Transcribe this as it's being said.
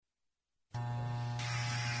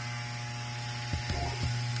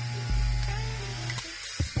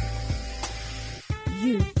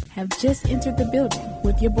You have just entered the building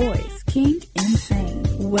with your boys, King and Sane.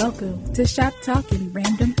 Welcome to Shop Talkin'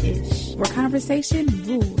 Random-ish, where conversation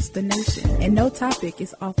rules the nation and no topic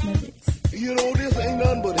is off limits. You know, this ain't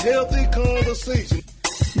nothing but healthy conversation.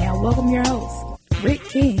 Now welcome your hosts, Rick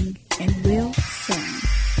King and Will Sane.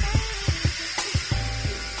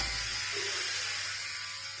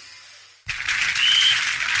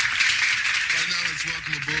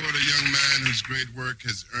 Welcome aboard a young man whose great work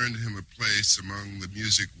has earned him a place among the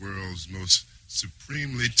music world's most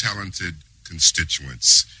supremely talented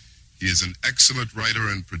constituents. He is an excellent writer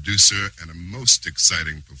and producer and a most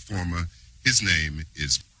exciting performer. His name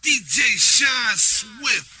is DJ Sean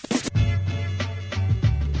Swift.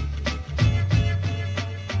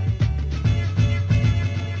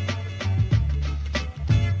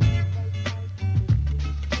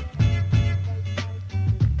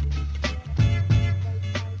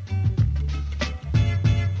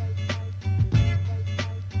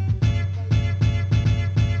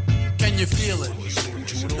 You feel it?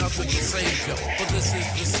 Nothing to save you, but this is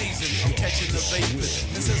the season. I'm catching the vapors.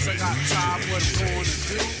 This is I got time, what I'm going to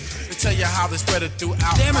do. To tell you how they spread it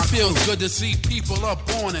throughout. Damn, it feels good to see people up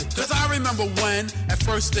on it. Cause I remember when, at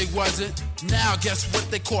first they wasn't. Now guess what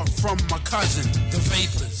they caught from my cousin? The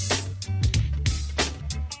vapors.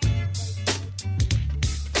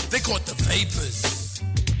 They caught the vapors.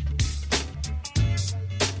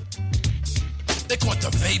 They caught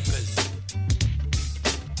the vapors.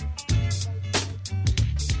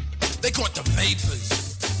 They caught the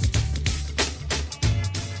vapors.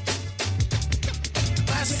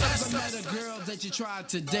 Last time I met a girl that you tried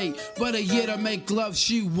to date, but a year to make love,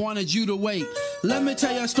 she wanted you to wait. Let me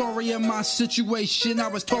tell you a story of my situation. I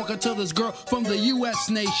was talking to this girl from the U.S.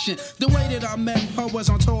 nation. The way that I met her was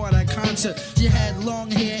on tour at a concert. She had long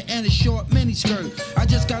hair and a short miniskirt. I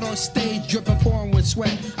just got on stage dripping, pouring with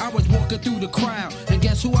sweat. I was walking through the crowd, and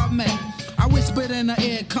guess who I met? I whispered in her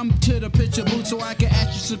ear, come to the picture booth so I can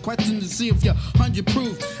ask you some questions to see if you're 100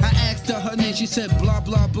 proof. I asked her name, she said blah,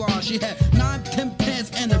 blah, blah. She had 9, 10 pants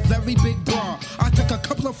and a very big bra. I took a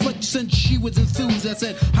couple of flicks and she was enthused. I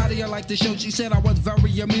said, how do you like the show? She said I was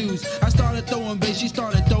very amused. I started throwing bass, she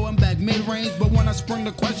started throwing back mid-range. But when I sprung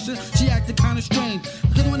the question, she acted kind of strange.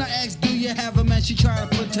 Because when I asked, do you have a man? She tried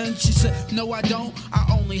to pretend. She said, no, I don't. I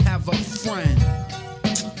only have a friend.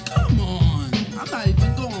 Come on. I'm not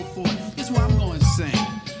even going for it. What I'm going to sing.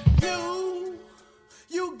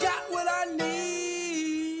 You got what I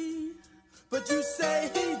need, but you say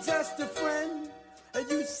he just a friend, and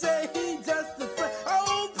you say he just a friend.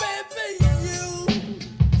 Oh, baby, you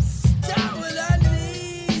got what I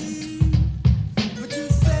need, but you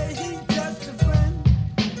say he just a friend,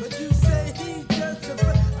 but you say he just a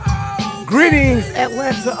friend. Oh, greetings,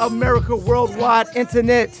 Atlanta, America, worldwide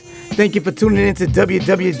internet. Thank you for tuning in to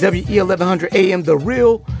WWWE 1100 AM, The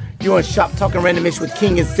Real. You're on Shop Talking Random-ish with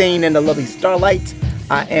King and Sane and the lovely Starlight.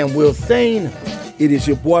 I am Will Sane. It is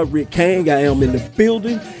your boy Rick King. I am in the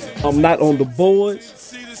building. I'm not on the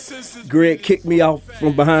boards. Greg kicked me off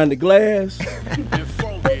from behind the glass.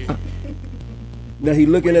 Now he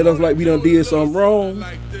looking at us like we done did something wrong.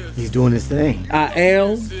 He's doing his thing. I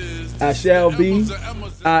am. I shall be.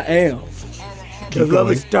 I am. The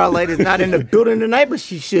lovely Starlight is not in the building tonight, but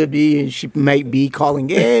she should be, and she might be calling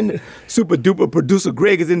in. Super duper producer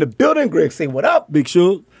Greg is in the building. Greg, say what up? Big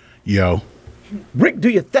Shug. Yo. Rick, do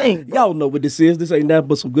your thing. Y'all know what this is. This ain't nothing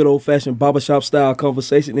but some good old-fashioned barbershop style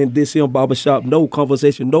conversation. And this here barbershop, no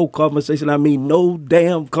conversation. I mean no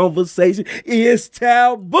damn conversation. It's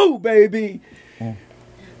taboo, baby.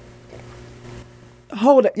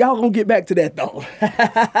 Hold it. Y'all gonna get back to that, though.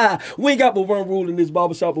 We ain't got but one rule in this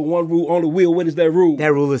barbershop, but one rule on the wheel. What is that rule?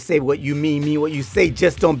 That rule is say what you mean what you say.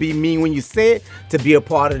 Just don't be mean when you say it. To be a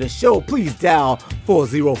part of the show, please dial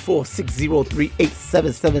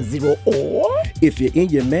 404-603-8770. Or if you're in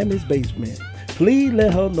your mammy's basement, please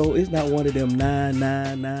let her know it's not one of them 9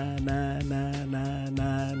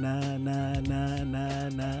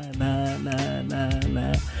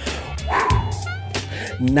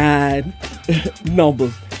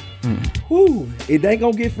 numbers. Woo, it ain't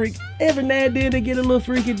gonna get freaky. Every now and then they get a little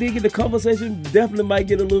freaky diggy. The conversation definitely might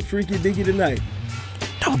get a little freaky diggy tonight.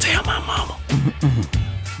 Don't tell my mama.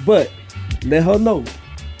 But let her know.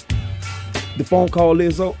 The phone call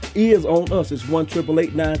is on us. It's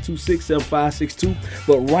 1-888-926-7562.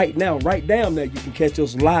 But right now, right down there, you can catch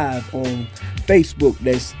us live on Facebook.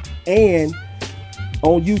 And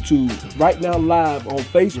on YouTube. Right now, live on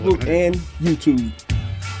Facebook and YouTube.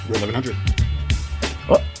 1100.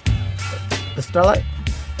 Oh, the Starlight.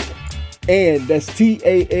 And that's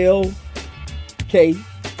TALK,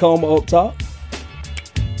 comma up top.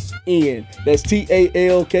 N. That's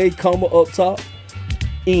TALK, comma up top.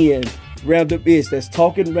 Random-ish. That's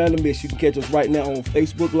Talking Random-ish. You can catch us right now on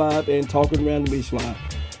Facebook Live and Talking Random-ish Live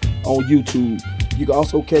on YouTube. You can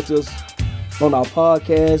also catch us on our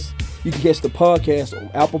podcast. You can catch the podcast on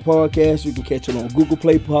Apple Podcasts. You can catch it on Google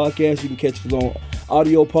Play Podcasts. You can catch us on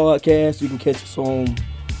Audio Podcasts. You can catch us on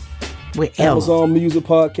Amazon Music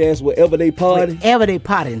Podcast, wherever they potting. Wherever they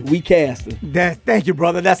potting. We casting. Thank you,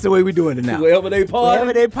 brother. That's the way we doing it now. Wherever they potting.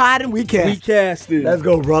 Wherever they potting, we casting. We casting. Let's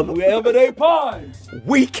go, brother. Wherever they potting.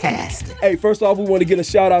 We casting. Hey, first off, we want to give a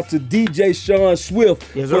shout out to DJ Sean Swift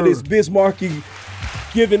for this Bismarcky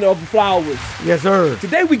giving up flowers. Yes, sir.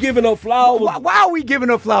 Today we giving up flowers. Why are we giving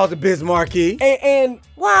up flowers to Bismarcky? And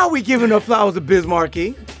why are we giving up flowers to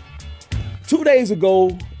Bismarcky? 2 days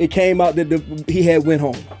ago, it came out that he had went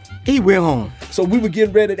home. He went home. So we were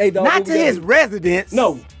getting ready. Hey, dog, not to his residence.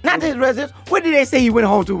 No. Not to his residence. What did they say he went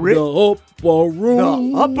home to, Rick? The upper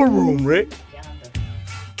room. The upper room, Rick.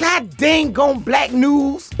 God dang gone black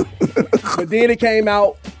news. But then it came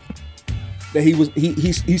out that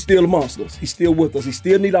he's still amongst us. He's still with us. He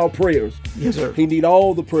still need our prayers. Yes, sir. He need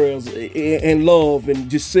all the prayers and love, and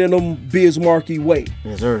just send them Bismarcky way.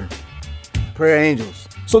 Yes, sir. Prayer angels.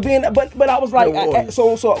 So then, but I was like,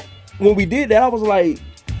 so when we did that, I was like,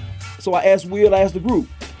 so I asked Will, I asked the group.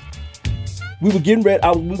 We were getting ready.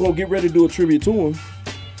 We were gonna get ready to do a tribute to him.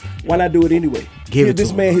 Why not do it anyway? Give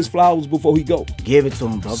this man his flowers before he go. Give it to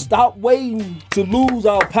him, brother. Stop waiting to lose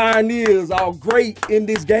our pioneers, our great in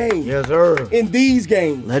this game. Yes, sir. In these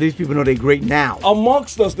games. Let these people know they're great now.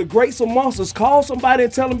 Amongst us, the greats amongst us. Call somebody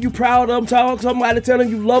and tell them you proud of them. Tell somebody, tell them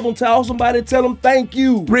you love them. Tell somebody and tell them thank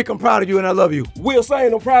you. Rick, I'm proud of you and I love you. Will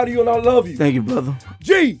saying I'm proud of you and I love you. Thank you, brother.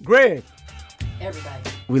 G. Greg. Everybody.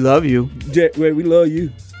 We love you. Greg, we love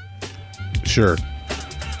you. Sure.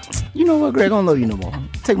 You know what, Greg? I don't love you no more.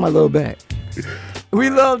 Take my love back. We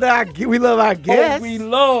love our guests.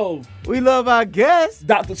 Oh, we love our guests.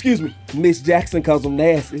 Excuse me, Miss Jackson, cause I'm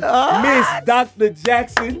nasty. Miss Dr.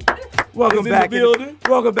 Jackson. Welcome back in the building.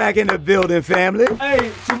 Welcome back in the building, family.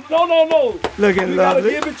 Hey, no. Looking lovely.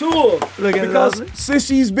 We gotta give it to her. Looking lovely. Since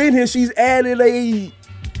she's been here, she's added a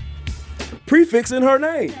prefix in her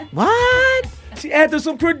name. What? She added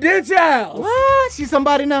some credentials. What? She's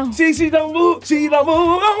somebody now. She don't move. She don't move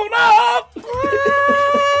on up.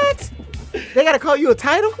 What? They gotta call you a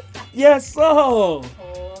title? Yes, sir. A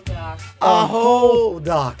whole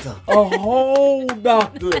doctor. A whole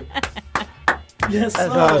doctor. Yes, that's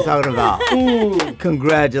what I was talking about.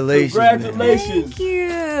 Congratulations. Congratulations. Thank you.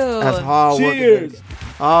 That's hard work. Cheers.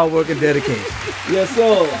 Hard work and dedication. Yes,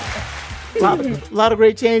 sir. A lot of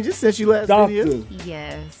great changes since you last been here.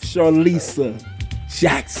 Yes. CHERLISA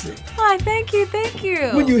Jackson. Oh, thank you.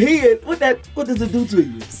 When you hear it, what does it do to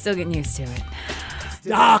you? Still getting used to it.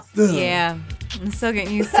 Doctor. Yeah. I'm still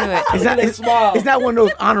getting used to it. It's not one of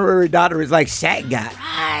those honorary doctors like Shaq got.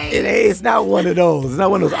 Right. It's not one of those. It's not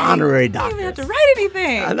one of those honorary doctors. You don't even have to write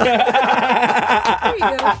anything. I know.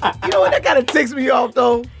 There you go. You know what? That kind of ticks me off,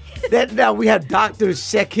 though. That now we have Dr.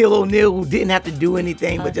 Shaquille O'Neal who didn't have to do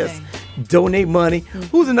anything but just donate money. Mm-hmm.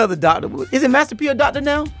 Who's another doctor? Is it Master P a doctor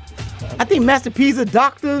now? I think Master P's a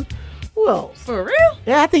doctor. Who else? For real?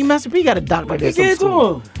 Yeah, I think Master P got a doctor. Get it to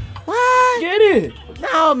him. What? Get it.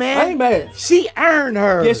 No, man. I ain't mad. She earned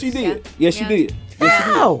her. Yes, she did. Yes, she did.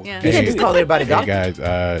 How? Yeah. You can't just call everybody doctor. Hey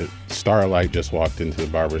guys, Starlight just walked into the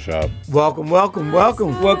barbershop. Welcome.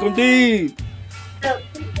 Welcome, D.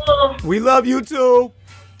 We love you too.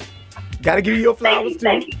 Gotta give you your flowers too.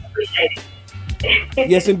 Thank you. Appreciate it.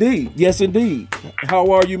 Yes, indeed.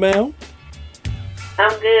 How are you, ma'am?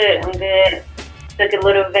 I'm good. Took a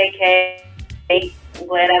little vacay. I'm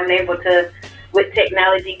glad I'm able to, with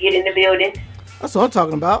technology, get in the building. That's what I'm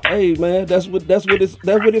talking about. Hey, man, that's what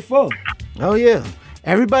it's for. Oh yeah,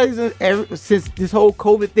 since this whole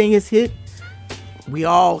COVID thing has hit, we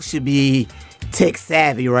all should be tech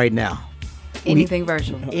savvy right now. Anything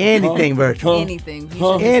virtual. Anything virtual. Anything.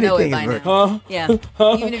 You should know it by now. Yeah.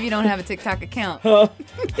 Even if you don't have a TikTok account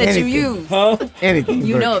that you use. Anything.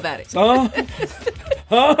 You know about it.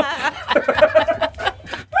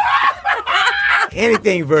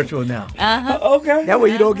 Anything virtual now. Okay. That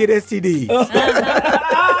way you don't get STDs.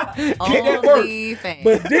 Did that work?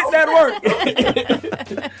 But did that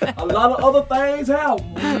work? A lot of other things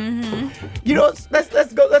happen. Mm-hmm. You know,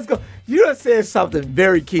 let's go. You done said something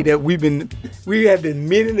very key that we have been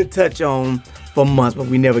meaning to touch on for months, but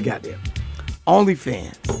we never got there.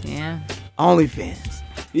 OnlyFans. Yeah. OnlyFans.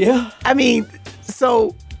 Yeah. I mean,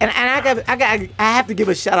 so and I have to give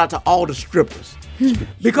a shout out to all the strippers.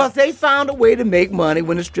 Because they found a way to make money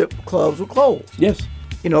when the strip clubs were closed. Yes.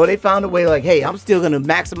 You know, they found a way like, hey, I'm still going to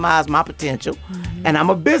maximize my potential. Mm-hmm. And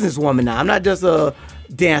I'm a businesswoman now. I'm not just a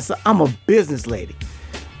dancer. I'm a business lady.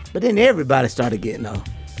 But then everybody started getting a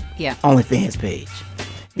Yeah. OnlyFans page.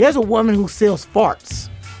 There's a woman who sells farts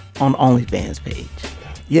on the OnlyFans page.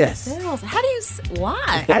 Yes. How do you?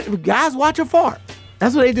 Why? Guys watch her fart.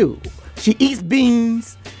 That's what they do. She eats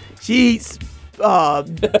beans. She eats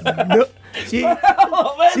she's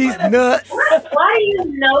nuts. Why do you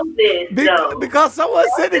know this, though? Because someone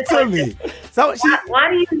sent it to me. So why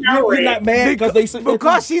do you know You're it? not mad because they said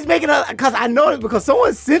because she's making a. Because I know it because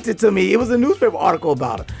someone sent it to me. It was a newspaper article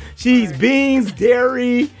about her. She eats beans,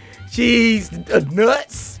 dairy. She eats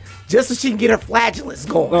nuts just so she can get her flagellants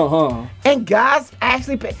going. And guys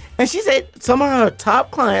actually pay. And she said some of her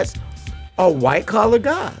top clients are white collar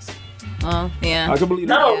guys. Yeah. I can believe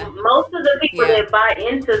that. No, most of the people that buy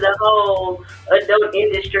into the whole adult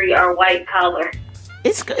industry are white collar.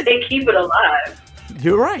 It's good. They keep it alive.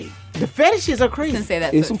 You're right. The fetishes are crazy. I was gonna say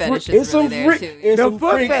that It's foot some fetish freak- is it's really some there freak- too. it's The some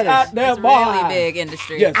foot freak fetish. out there, It's a really boy. big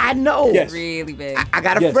industry. Yes. I know. Yes. Really big. I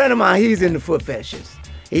got a Yes. friend of mine. He's into foot fetishes.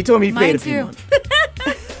 He told me he Mine paid a few too. months.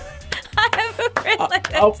 I have a friend like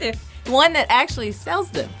that too. One that actually sells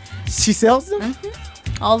them. She sells them?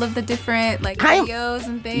 All of the different like videos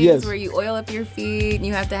and things Yes. where you oil up your feet and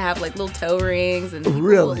you have to have like little toe rings and people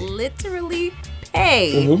Really? will literally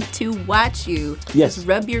pay to watch you just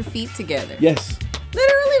rub your feet together. Yes.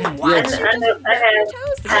 Literally watch Yes. you I know, I have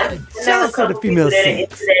Jealous of the female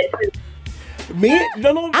sex. Men,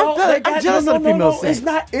 no. I'm jealous of the female sex.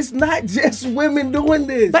 It's not just women doing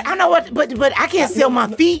this. But I know what. But I can't sell my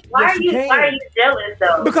feet Why are you jealous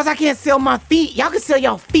though? because I can't sell my feet. Y'all can sell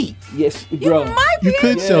y'all feet. Yes, bro. You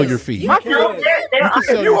could sell your feet. My feet. No,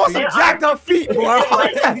 If you want some jacked up feet, boy.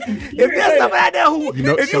 If there's somebody out there who, You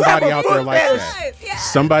know, if you have somebody a out foot there like fetish, that.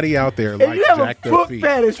 Somebody out there if likes you have a jacked up foot feet.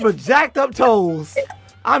 fetish for jacked up toes,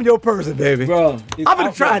 I'm your person, baby. Bro, I'm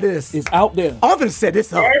gonna try this. It's out there. I'm gonna set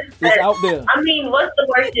this up. It's out there. I mean, what's the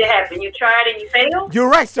worst that happen? You tried and you failed? You're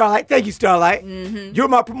right, Starlight. Thank you, Starlight. You're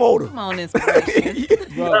my promoter. Come on, inspiration. You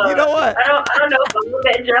know what? I don't know if I'm doing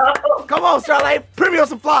that job. Come on, Starlight. Print me on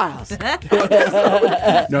some flyers.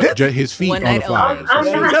 No, his feet One on the night flyers. I'm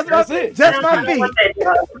not. Just my feet. Just my feet.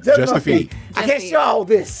 Just my the feet. I can't show all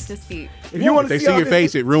this. Just feet. If you want If to they see all your this,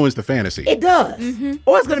 face, it ruins the fantasy. it does.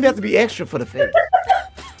 Or it's gonna have to be extra for the face.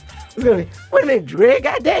 It's gonna be. Wait a minute, Dre.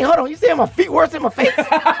 God dang, hold on. You saying my feet worse than my face?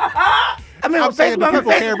 I mean, I'm saying the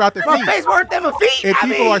people care about their my feet. face worse than my feet. If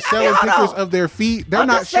people are selling hold pictures on. of their feet, they're I'm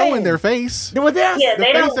not just saying. showing their face. Well, they're- Yeah, The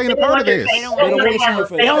they face don't. ain't a part of this. They don't They want don't to have a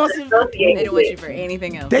see face your face. associated They don't with want you it. for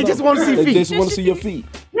anything else. They just want to see They feet. just want to see your feet.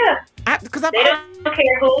 Yeah. Because They don't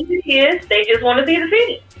care who it is. They just want to see the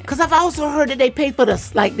feet. I've also heard that they pay for I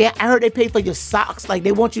heard they pay for your socks. Like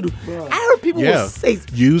they want you to. I heard people will Yeah. say,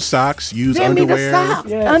 Use socks, use "Send me the underwear. socks,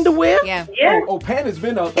 Yes. underwear." Yeah. Yeah. Oh, Panda's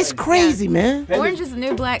been out there. It's crazy, man. Orange is the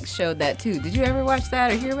New Black showed that too. Did you ever watch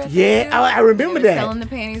that or hear about that? Yeah, too? I remember They were that. Selling the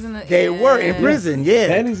panties in the. They were in prison. Yeah,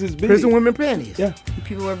 Panties is big. prison women panties. Yeah.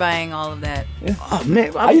 People were buying all of that. Oh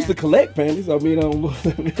man, I used to collect panties. I mean,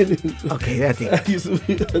 Okay, that thing. I used to.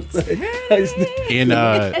 In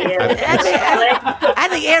I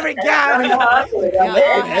think every guy. You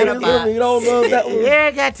don't know that one.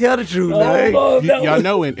 Yeah, gotta tell the truth, man. y'all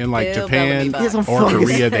know in like Bill Japan Bellamy Some or fungus.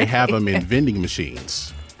 Korea, they have them in vending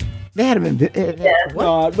machines. They had him in.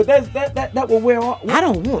 What? But that will wear off. I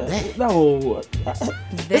don't want that. No.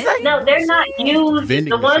 No, they're not used. Vending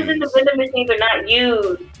The ones in the machines. vending machines are not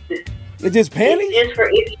used. It's just panties. It's just for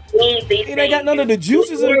if you need these It ain't got none of the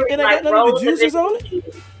juices. It ain't got none of the juices on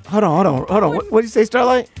it. Hold on. What did you say,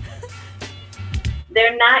 Starlight?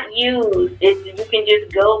 They're not used. You can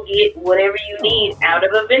just go get whatever you need out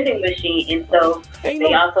of a vending machine. And so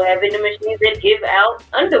they also have vending machines that give out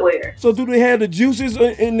underwear. So do they have the juices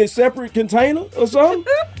in a separate container or something?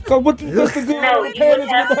 Cause what's the good No, on the you would panties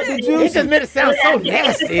have without to. the It juices? just made it sound so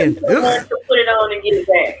nasty. And, To put it on and get it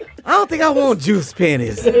back. I don't think I want juice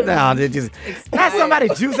panties. No, they just not somebody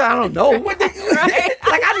juice. I don't know. What they, like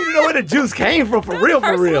I need to know where the juice came from for real.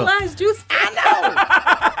 Personalized juice.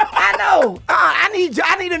 I know. I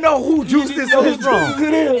need to know who juice this is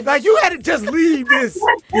from. Like you had to just leave this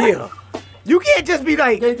here. You can't just be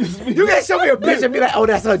like, you can't show me a picture and be like, oh,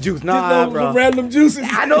 that's her juice. Nah, Just bro. some random juices.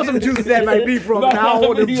 I know some juices that might be from, but I don't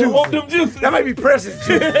want them You juices. want them juices. That might be precious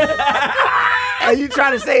juices. And you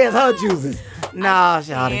trying to say it's her juices. Nah,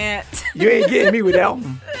 Shawty. Can't. You ain't getting me with that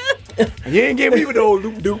one. You ain't getting me with the old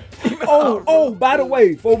loop-doop. Oh, by the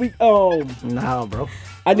way, before we Nah, bro.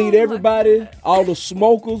 I need everybody, all the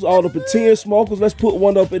smokers, all the pretend smokers. Let's put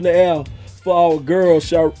one up in the air for our girl.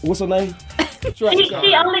 What's her name? She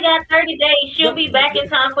only got 30 days. She'll be back in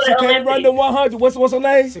time for the Olympics. She can't run the 100. What's her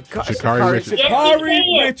name? Sha'Carri Richardson.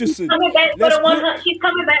 Sha'Carri Richardson. She's coming back for the 100. She's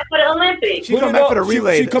coming back for the Olympics. She's coming back for the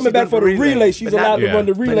relay. She's coming back for the relay. She's allowed to run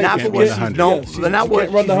the relay. But not for what she's known. But not what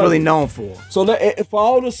she's really known for. So for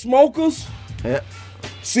all the smokers,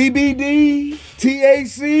 CBD,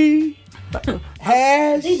 THC.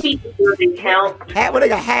 Hash. What they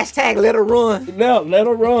got? Hashtag let her run. No, let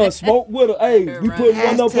her run. Smoke with her. Hey, we put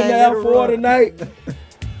one up in there for her tonight.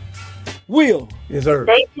 Will. Yes, sir.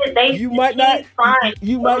 You might not. Fine.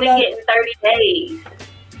 You might only not. Getting 30 days.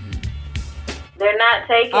 They're not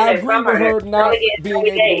taking I it agree from with her. her not being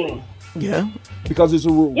able to run. Yeah. Because it's a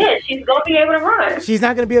rule. Yeah, she's gonna be able to run. She's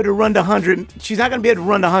not gonna be able to run the 100. She's not gonna be able to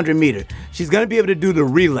run the 100 meter. She's gonna be able to do the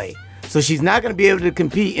relay. So she's not going to be able to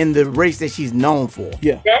compete in the race that she's known for.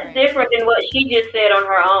 Yeah, that's different than what she just said on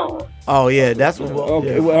her own. Oh yeah, that's what.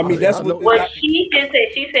 Okay, well I mean that's what she just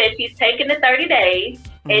said. She said she's taking the 30 days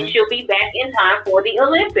and she'll be back in time for the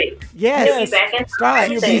Olympics. Yes, she'll be back in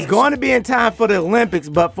time. She's going to be in time for the Olympics,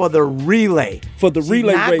 but for the relay. For the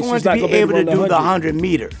relay race, she's not going to be able to do the 100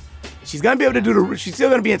 meter. She's going to be able to do the. She's still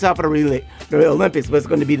going to be in time for the relay, the Olympics, but it's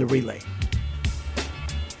going to be the relay.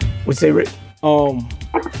 What say, Rick?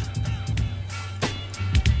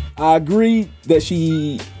 I agree that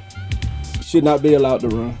she should not be allowed to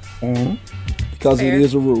run because it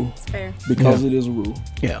is a rule. It's fair. Because it is a rule.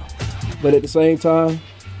 Yeah. But at the same time,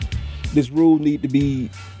 this rule need to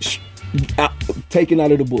be taken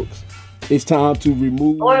out of the books. It's time to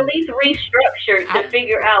remove, or at least restructured to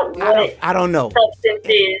figure out what I don't know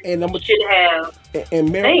substances should have.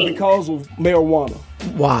 And because of marijuana,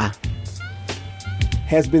 why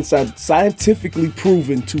has been scientifically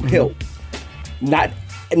proven to help.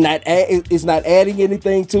 It's not adding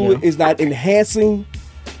anything to it. It's not enhancing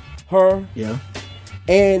her. Yeah.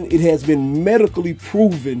 And it has been medically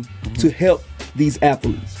proven to help these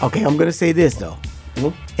athletes. Okay, I'm gonna say this though.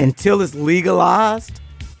 Until it's legalized,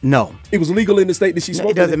 no. It was legal in the state that she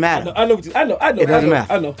smoked. It doesn't matter. I know. It doesn't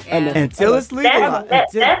matter. I know. Until it's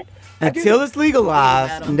legalized. Until it's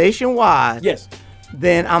legalized nationwide. Yes.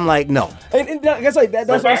 Then I'm like, no. And that's what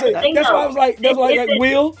I say. That's why I was like,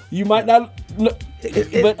 Will, you might not. But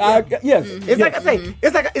yes. It's like I say.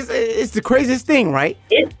 It's the craziest thing, right?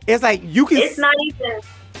 It's like you can. It's not even.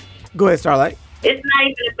 Go ahead, Starlight. It's not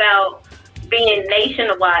even about being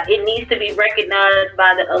nationwide. It needs to be recognized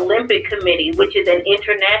by the Olympic Committee, which is an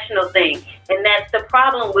international thing. And that's the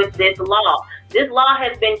problem with this law. This law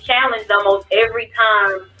has been challenged almost every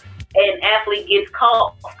time an athlete gets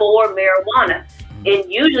caught for marijuana.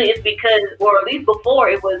 And usually it's because, or at least before,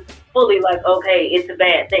 it was fully like, okay, it's a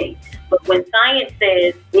bad thing. But when science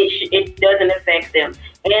says it doesn't affect them,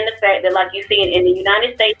 and the fact that, like you see in the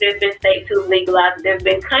United States, there's been states who've legalized it, there's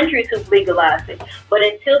been countries who've legalized it. But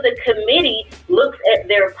until the committee looks at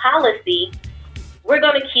their policy, we're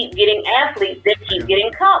going to keep getting athletes that keep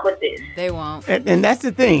getting caught with this. They won't. And that's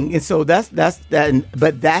the thing. And so that's that.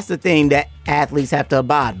 But that's the thing that athletes have to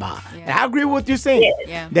abide by. Yeah. And I agree with what you're saying.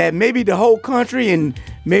 Yeah. That maybe the whole country and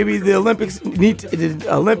maybe the Olympics the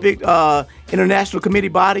Olympic International Committee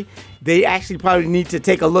body, they actually probably need to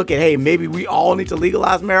take a look at, hey, maybe we all need to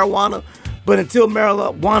legalize marijuana. But until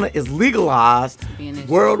marijuana is legalized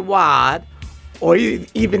worldwide, or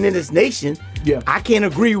even in this nation, I can't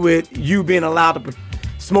agree with you being allowed to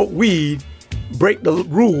smoke weed, break the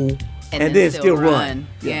rule, and then still run.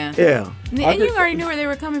 Yeah. And you already knew where they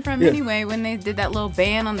were coming from anyway when they did that little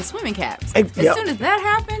ban on the swimming caps. As soon as that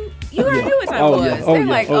happened, you already knew what time it was. They're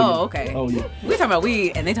like, okay. Oh, yeah. We're talking about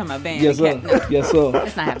weed, and they talking about ban. Yes, sir. No. Yes, sir.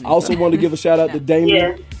 That's not happening. I also want to give a shout out to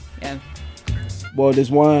Damien. Yeah. Boy, this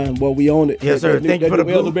wine, we own it. Yes, sir. Thank you for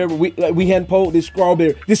the elderberry. We hadn't pulled this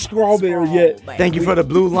strawberry yet. Thank you for the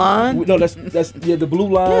blue line. No, that's the blue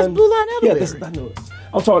line. Yes, blue line elderberry. Yeah, I know it.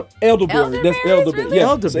 I'm talking elderberry. That's elderberry. Really?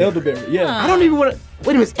 Yeah, it's elderberry. Yeah. I don't even want to.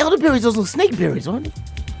 Wait a minute. Elderberries, those little snake berries, aren't they?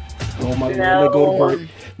 Oh my God! Let go to break.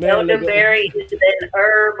 Elderberry is an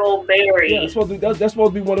herbal berry. Yeah, that's supposed to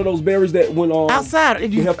be one of those berries that went on outside.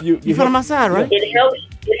 You find them outside, right? It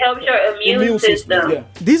helps your immune system. Yeah.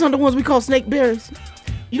 These aren't the ones we call snake berries.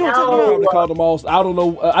 You know what I'm talking about? Call them all. I don't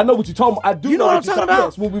know. I know what you're talking about. I do. You know what I'm talking about?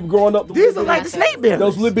 Yes, when we were growing up. These are like the snake berries.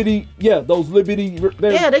 Those Liberty. Yeah, those Liberty.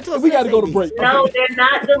 Yeah, they told us. We got to go to break. No, they're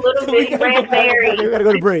not the little bitty red berries. We got to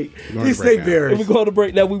go to break. These snake berries. If we go to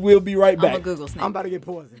break now, we will be right back. I'm Google snake. I'm about to get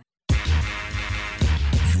poisoned.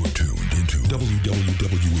 You're tuned into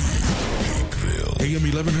WWE Peakville, AM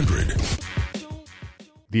 1100.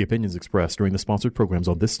 The opinions expressed during the sponsored programs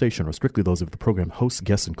on this station are strictly those of the program hosts,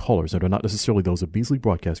 guests, and callers and are not necessarily those of Beasley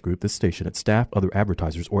Broadcast Group, this station, its staff, other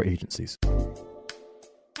advertisers, or agencies.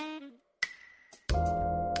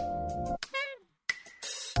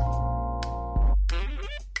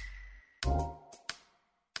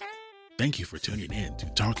 Thank you for tuning in to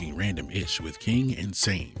Talking Random-ish with King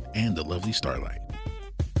Insane and the lovely Starlight.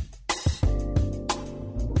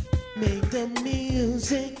 Make the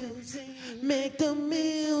music, make the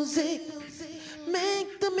music,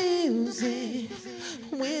 make the music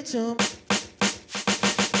with your. Make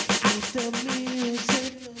the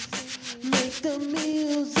music, make the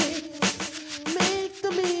music, make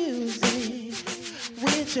the music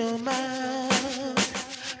with your mind.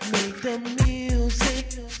 Make the music,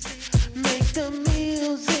 make the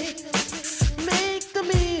music, make the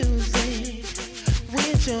music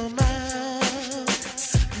with your mind.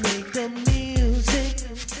 Make the music,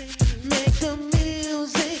 make the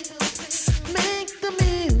music, make the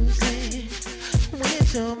music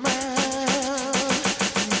with your mind.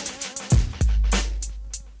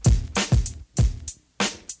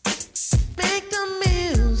 Make the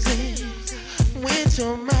music with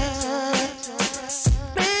your mind.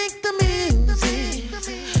 Make the music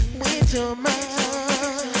with your mind.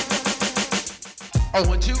 I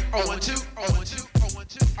want you, I want you, I want you, I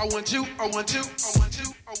want you, I want you, I want you, I want you,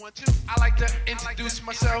 I want you. I like to introduce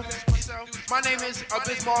myself. My name is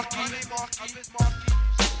MARKIE.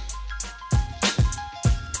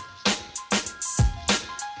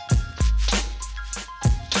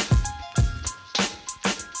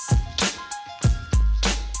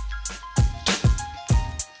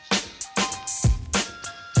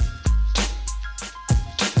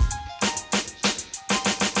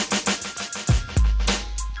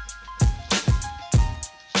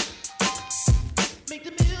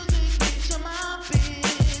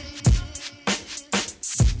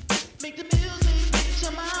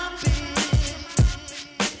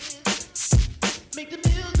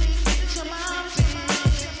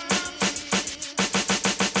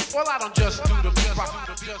 Well, I don't just do the pop.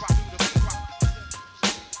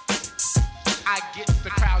 I get the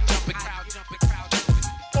crowd jumping.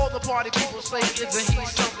 All the party people say, isn't he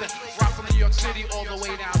something? Rock from New York City all the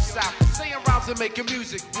way down south. Saying rhymes and making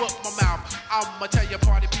music, book my mouth. I'ma tell you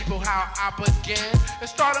party people how I began. It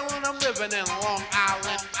started when I'm living in Long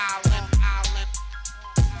Island.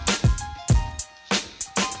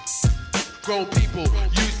 Grown people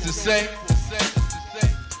used to say,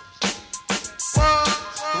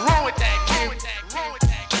 what's wrong with that kid?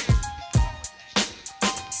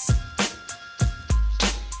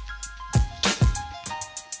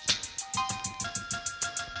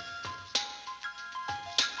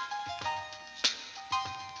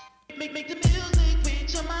 Make the music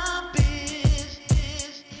with your mind, bitch.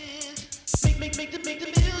 Make the music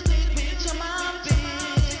with your mind, bitch.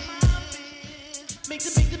 Make the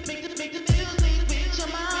music with your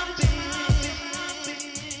mind, bitch.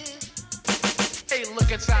 Hey,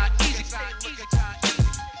 look inside, easy.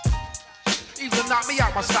 Either knock me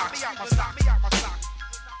out my socks.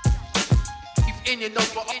 If in your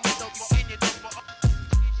notebook,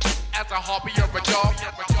 as a hobby or a job.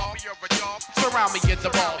 Surround me, get the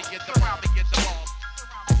ball.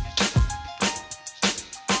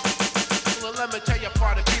 Well, let me tell you,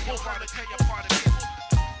 party people.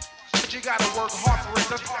 But you gotta work hard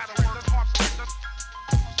for it.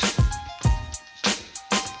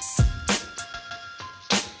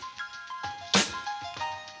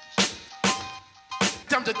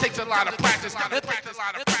 Sometimes it takes a lot of practice.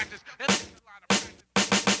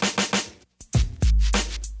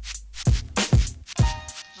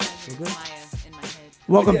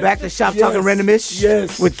 Welcome back to Shop Talking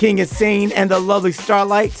Randomish with King Insane and the lovely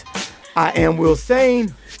Starlight. I am Will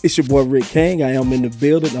Sane. It's your boy Rick King. I am in the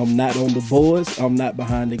building. I'm not on the boards. I'm not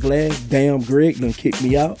behind the glass. Damn, Greg done kicked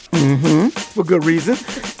me out. For good reason.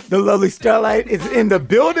 The lovely Starlight is in the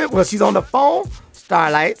building. Well, she's on the phone.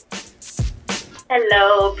 Starlight.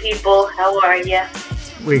 Hello, people. How are ya?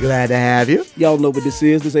 We're glad to have you. Y'all know what this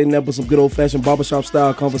is. This ain't nothing but some good old-fashioned barbershop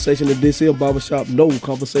style conversation. And this here barbershop, no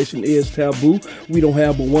conversation is taboo. We don't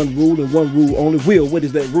have but one rule and one rule only. Will, what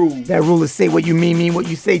is that rule? That rule is say what you mean what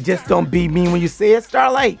you say. Just don't be mean when you say it.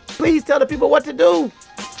 Starlight, please tell the people what to do.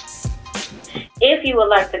 If you would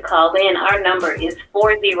like to call in, our number is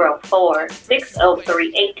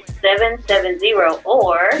 404-603-8770,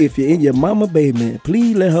 or if you're in your mama basement,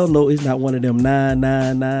 please let her know it's not one of them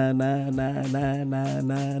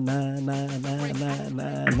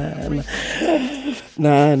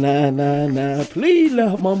 9999999999999. Please let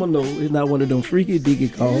her mama know it's not one of them freaky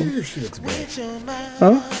diggy calls. She looks bad.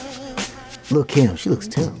 Huh? Look, Kim, she looks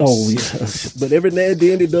terrible. Oh, yeah. But every now and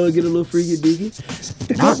then it does get a little freaky diggy.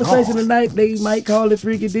 The conversation tonight, they might call it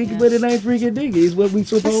freaky diggy, but it ain't freaky diggy. It's what we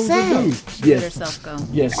supposed to do. She let herself go.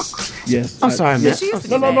 Yes. I'm sorry, man.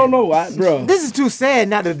 No, bro. This is too sad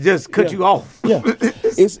not to just cut you off. Yeah.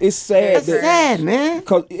 It's sad. That's sad, man.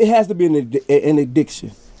 Because it has to be an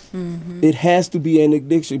addiction. It has to be an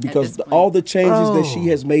addiction because all the changes that she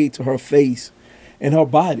has made to her face and her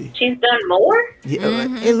body. She's done more? Yeah,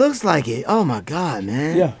 it looks like it. Oh my God,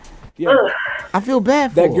 man. Yeah. I feel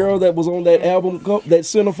bad for that her. girl that was on that album, that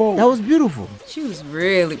centerfold. That was beautiful. She was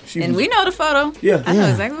really, and we know the photo. Yeah. I know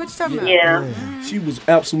exactly what you're talking about. Yeah. She was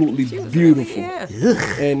absolutely beautiful.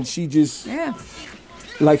 And she just,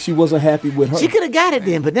 like she wasn't happy with her. She could have got it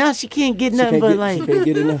then, but now she can't get nothing but like. She can't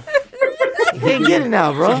get it now. Can't get it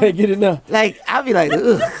now, bro. She can't get it now. Like, I'll be like,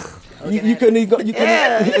 ugh. You couldn't even go, you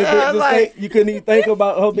couldn't even think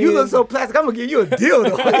about her being. You look so plastic, I'm going to give you a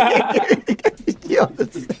dildo.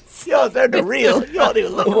 Yo, they're the real. You don't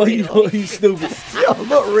even look real. You stupid. You don't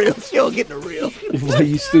look real. She don't get the real. Boy,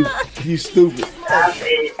 you stupid. You stupid.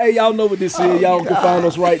 Hey, y'all know what this is. Y'all can find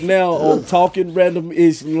us right now on Talking Random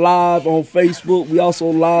Ish live on Facebook. We also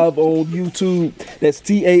live on YouTube. That's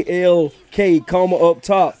TALK, comma up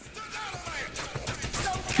top.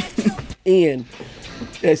 N.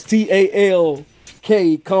 That's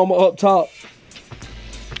TALK, comma up top.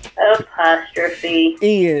 Apostrophe.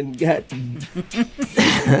 N.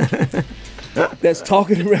 That's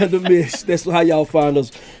Talking Random Ish. That's how y'all find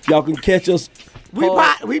us. Y'all can catch us. We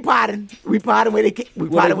potting where they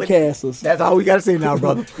cast us. That's all we gotta say now,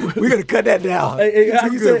 brother. We gotta cut that down. Hey, how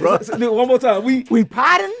you good, say, bro? One more time. We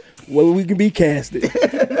potting. Well, we can be casted.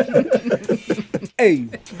 Hey,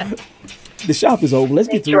 the shop is over. Let's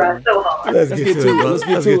get to it. Let's get to it, bro. Let's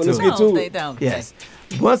get to it. Yes.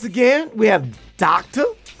 Once again, we have Dr.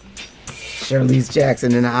 CHERLISA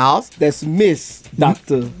Jackson in the house. That's Miss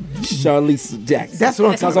Dr. CHERLISA Jackson. That's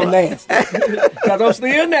what I'm talking about. Because I'm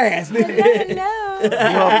still nasty. Welcome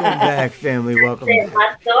back, family. Welcome back.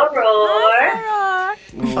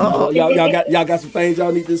 Y'all got some things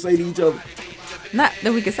y'all need to say to each other. Not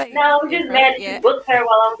that we can say. No, I'm just mad that you booked her while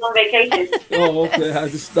I was on vacation. Oh, okay. I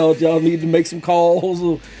just thought y'all need to make some calls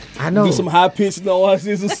or do some high pitched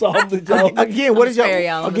noises or something. Again, what is y'all?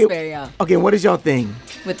 Spare y'all. Okay, what is y'all thing?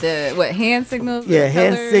 With the hand signals? Yeah,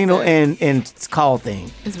 hand signal and call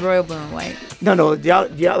thing. It's royal blue and white. No,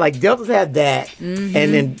 y'all like Deltas have that, and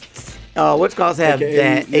then what's calls have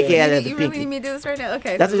that. AKA has the You pinky. really need me to do this right now?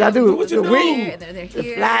 Okay. That's what y'all do. What you do? And then they're The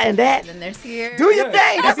here. fly and that. And then there's here. Do your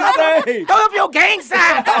thing. That's your thing. Throw up your gang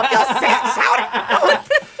sign. Throw up your set. Shout it.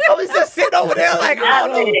 Don't be just sitting over there like, I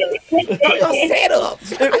don't know. Throw your set up.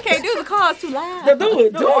 I can't do the call. It's too loud. Yeah, do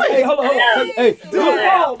it. Hey, hold on. Hey, do it. Do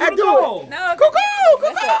it. No. Cuckoo.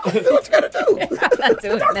 Do what you gotta do. I'm not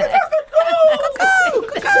doing that.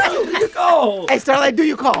 Cuckoo. Hey, Starlight, do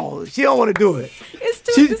your call. She don't want to do it. It's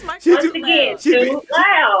too. This mic is too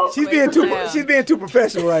loud. She's being too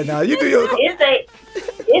professional right now. You do your call.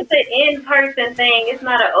 It's an in-person thing. It's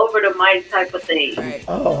not an over-the-mic type of thing. Right.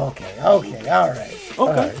 Oh, okay, all right.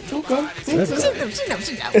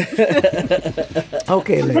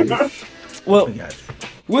 Okay, ladies. Well,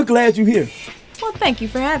 we're glad you're here. Well, thank you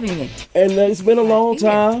for having me. And it's been a long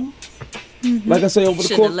time. Like I say, over the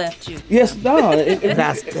Shouldn't course. have left you. Yes, no.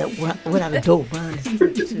 Without a door,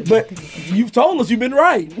 But you've told us you've been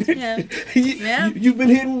right. Yeah. You've been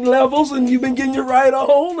hitting levels and you've been getting your right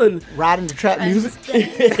on and riding the trap music.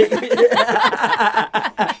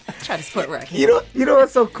 Try to support where I can. You know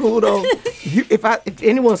what's so cool though? If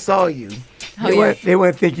anyone saw you, they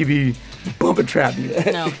wouldn't think you'd be bumping trap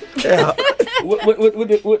music. No. Yeah. What was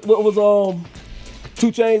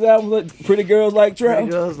 2 Chainz album? Like, Pretty Girls Like Trap.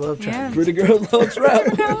 Pretty Girls Love Trap. Yeah. Pretty Girls Love Trap.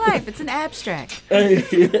 It's real life. It's an abstract.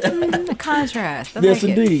 The contrast. Yes,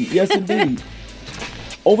 indeed.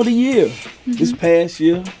 Over the year, this past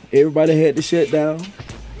year, everybody had to shut down.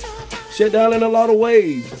 Shut down in a lot of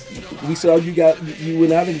ways. We saw you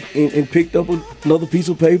went out and picked up another piece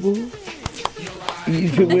of paper.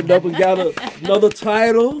 You went up and got another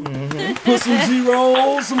title. Put some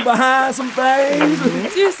zeros, some behind some things.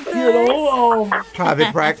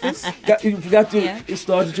 Private practice. You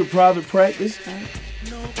started your private practice.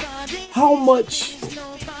 How much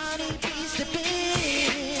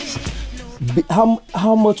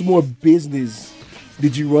more business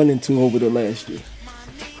did you run into over the last year?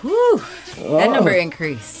 Whew. That number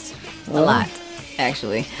increased a lot,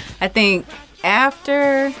 actually. I think I'm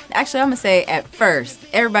going to say at first,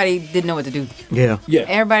 everybody didn't know what to do. Yeah.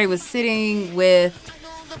 Everybody was sitting with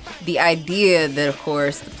the idea that, of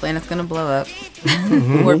course, the planet's going to blow up.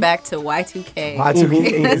 We're back to Y2K.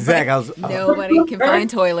 Exactly. Nobody can find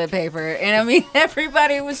toilet paper. And I mean,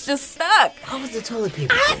 everybody was just stuck. How was the toilet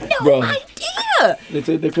paper? I have no idea. They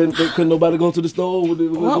said they couldn't nobody go to the store. There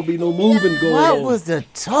would be no moving going on. What was the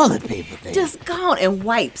toilet paper thing? Just gone. And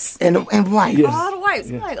wipes. And wipes. Yes. All the wipes.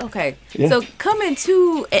 I'm like, okay. Yeah. So coming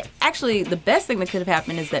to, actually, the best thing that could have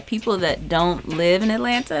happened is that people that don't live in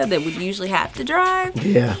Atlanta that would usually have to drive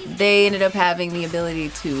Yeah. they ended up having the ability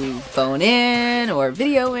to phone in or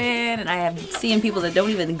video in, and I have seen people that don't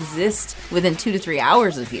even exist within 2 to 3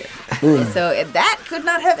 hours of here. And so that could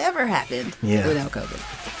not have ever happened without COVID.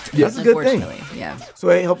 That's a good thing. Unfortunately, yeah. So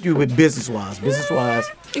it helped you with business-wise.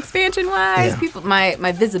 Expansion-wise, people,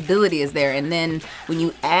 my visibility is there, and then when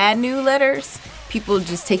you add new letters, people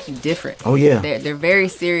just take you different. Oh, yeah. They're very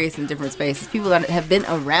serious in different spaces. People that have been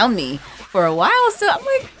around me for a while, so I'm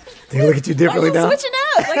like, they look at you differently now. switching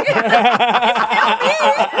up. Like,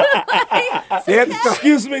 it's still me.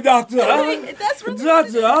 Excuse me, doctor. That's really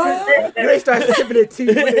Doctor. They start sipping their tea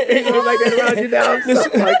with their finger like that around you now.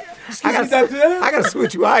 Like, I gotta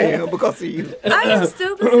switch who I am because of you. I am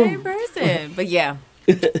still the same person. But yeah,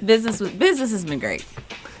 business has been great.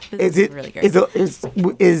 Is it really great?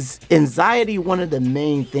 Is anxiety one of the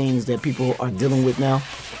main things that people are dealing with now?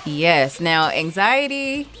 Yes. Now,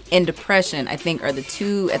 anxiety and depression, I think, are the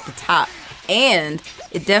two at the top. And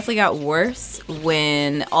it definitely got worse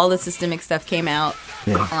when all the systemic stuff came out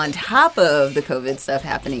on top of the COVID stuff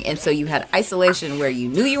happening. And so you had isolation where you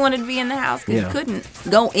knew you wanted to be in the house because you couldn't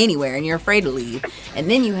go anywhere and you're afraid to leave. And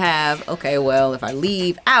then you have, okay, well, if I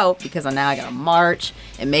leave out because now I got to march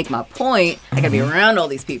and make my point, I got to be around all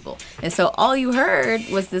these people. And so all you heard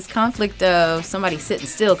was this conflict of somebody sitting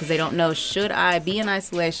still because they don't know, should I be in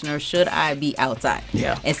isolation or should I be outside?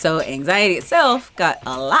 Yeah. And so anxiety itself got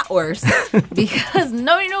a lot worse because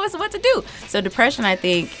nobody knows what to do. So depression, I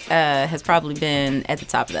think, has probably been at the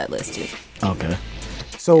top of that list too. Okay.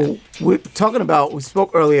 So we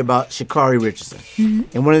spoke earlier about Sha'Carri Richardson.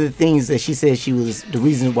 And one of the things that she said the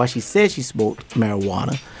reason why she said she smoked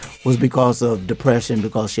marijuana was because of depression,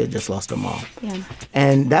 because she had just lost her mom. Yeah.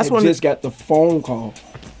 And that's when just got the phone call.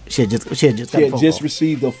 She had just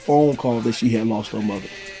received a phone call that she had lost her mother.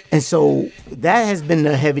 And so that has been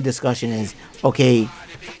the heavy discussion is, okay,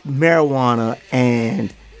 marijuana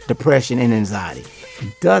and depression and anxiety.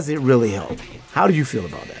 Does it really help? How do you feel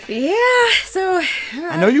about that? Yeah, so...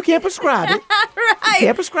 I know you can't prescribe it. Right. You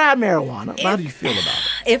can't prescribe marijuana. But how do you feel about it?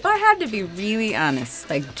 If I had to be really honest,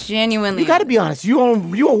 like genuinely... You got to be honest. You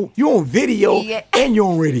on video and you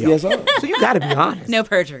on radio. Yes, sir. So you got to be honest. No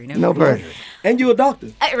perjury. No perjury. And you a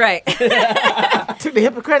doctor. Right. Took the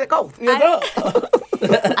Hippocratic oath.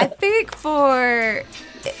 I think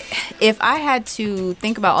if I had to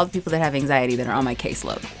think about all the people that have anxiety that are on my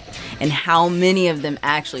caseload and how many of them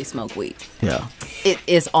actually smoke weed. Yeah. It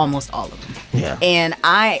is almost all of them. Yeah. And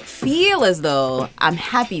I feel as though I'm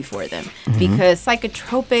happy for them because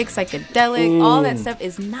psychotropic, psychedelic, all that stuff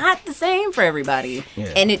is not the same for everybody.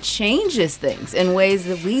 Yeah. And it changes things in ways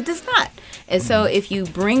that weed does not. And so if you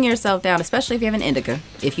bring yourself down, especially if you have an indica,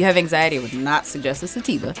 if you have anxiety, I would not suggest a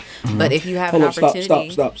sativa. But if you have an opportunity...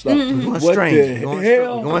 Stop. What the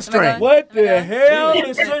hell? Going straight. What the hell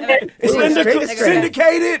is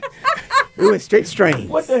syndicated? We went straight strain.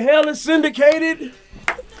 What the hell is syndicated?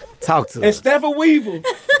 Talk to us. It's Stephen Weaver.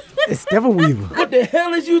 It's Stephen Weaver. What the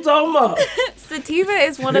hell is you talking about? Sativa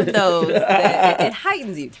is one of those that it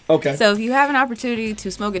heightens you. Okay. So if you have an opportunity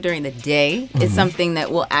to smoke it during the day, it's something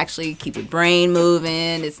that will actually keep your brain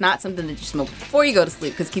moving. It's not something that you smoke before you go to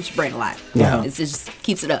sleep because it keeps your brain alive. Yeah. It just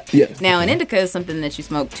keeps it up. Yeah. Now, an indica is something that you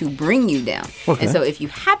smoke to bring you down. Okay. And so if you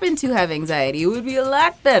happen to have anxiety, it would be a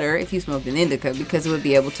lot better if you smoked an indica because it would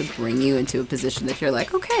be able to bring you into a position that you're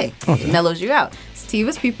like, okay. It mellows you out.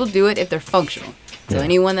 Sativas, people do it if they're functional. So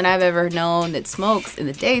anyone that I've ever known that smokes in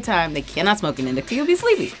the daytime, they cannot smoke an indica. You'll be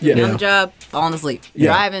sleepy. Yeah. You're on the job, falling asleep.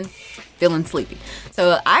 Driving, feeling sleepy.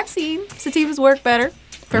 So I've seen sativas work better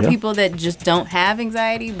for people that just don't have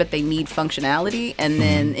anxiety, but they need functionality. And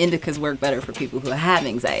then indicas work better for people who have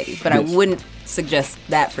anxiety. But I wouldn't suggest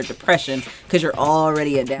that for depression because you're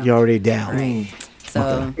already down. You're already down. Right.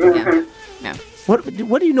 So, yeah. What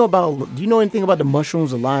do you know about? Do you know anything about the mushrooms,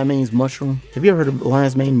 the lion's mane mushroom? Have you ever heard of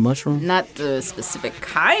lion's mane mushroom? Not the specific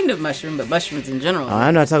kind of mushroom, but mushrooms in general.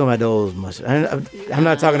 I'm not talking about those mushrooms. I'm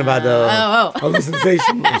not talking about the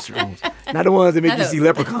hallucination mushrooms. Not the ones that make you see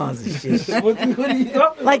leprechauns and shit. What are you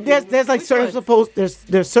talking like there's like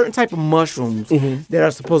there's certain type of mushrooms that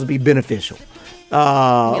are supposed to be beneficial.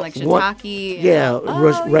 Like shiitake.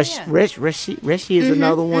 Reishi is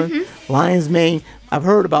another one. Lion's mane. I've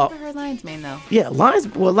heard about. I've never heard lion's mane though. Yeah,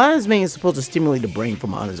 lion's mane is supposed to stimulate the brain,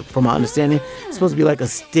 from my understanding. It's supposed to be like a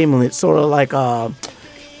stimulant, sort of like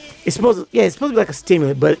it's supposed to be like a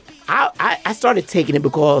stimulant. But I started taking it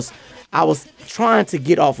because I was trying to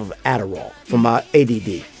get off of Adderall for my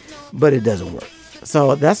ADD, but it doesn't work.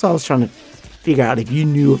 So that's why I was trying to figure out if you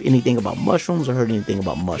knew of anything about mushrooms or heard anything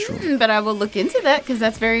about mushrooms. But I will look into that because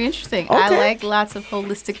that's very interesting. I Okay. like lots of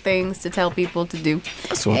holistic things to tell people to do.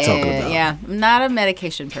 That's what I'm talking about. Yeah, I'm not a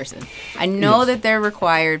medication person. I know that they're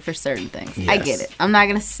required for certain things. I Yes. get it. I'm not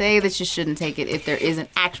going to say that you shouldn't take it if there is an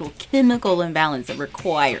actual chemical imbalance that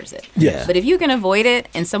requires it. Yeah. But if you can avoid it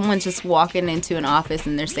and someone's just walking into an office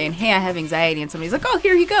and they're saying, hey, I have anxiety, and somebody's like, oh,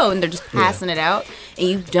 here you go, and they're just passing it out, and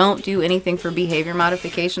you don't do anything for behavior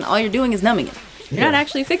modification, all you're doing is numbing it. You're not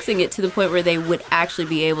actually fixing it to the point where they would actually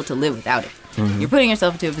be able to live without it. You're putting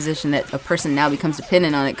yourself into a position that a person now becomes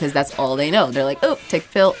dependent on it because that's all they know. They're like, oh, take the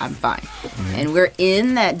pill, I'm fine. And we're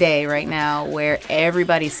in that day right now where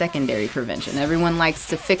everybody's secondary prevention. Everyone likes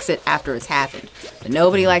to fix it after it's happened, but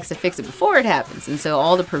nobody likes to fix it before it happens. And so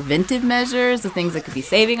all the preventive measures, the things that could be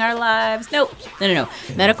saving our lives, no.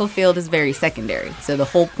 Medical field is very secondary. So the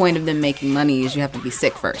whole point of them making money is you have to be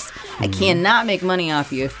sick first. I cannot make money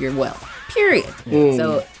off you if you're well. Period.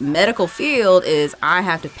 So medical field is I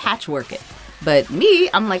have to patchwork it. But me,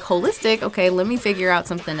 I'm like holistic. Okay, let me figure out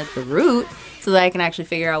something at the root so that I can actually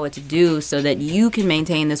figure out what to do so that you can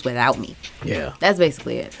maintain this without me. Yeah. That's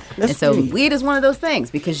basically it. And so weed is one of those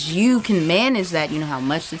things because you can manage that. You know how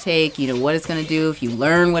much to take. You know what it's going to do. If you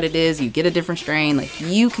learn what it is, you get a different strain. Like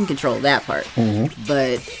you can control that part.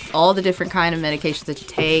 But all the different kind of medications that you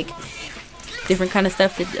take, different kind of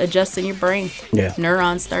stuff that adjusts in your brain. Yeah.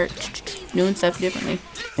 Neurons start doing stuff differently.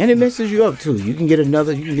 And it messes you up too. You can get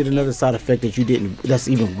another side effect that you didn't. That's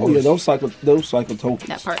even worse. Oh yeah, those psychotropics.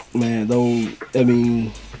 That part. Man, those. I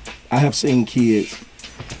mean, I have seen kids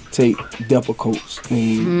take Depakotes.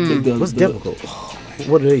 What's Depakote?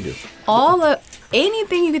 What do they do? All of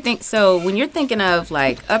anything you could think. So when you're thinking of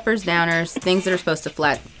like uppers, downers, things that are supposed to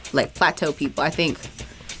plateau people, I think.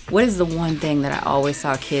 What is the one thing that I always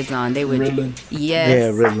saw kids on? They would. Ritalin. Yes.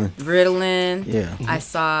 Yeah, Ritalin. Ritalin. Yeah. I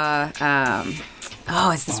saw.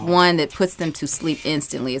 It's this one that puts them to sleep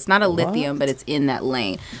instantly. It's not a lithium, but it's in that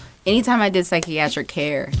lane. Anytime I did psychiatric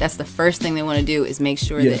care, that's the first thing they want to do is make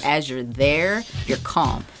sure that as you're there, you're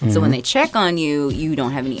calm. So when they check on you, you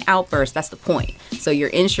don't have any outbursts. That's the point. So your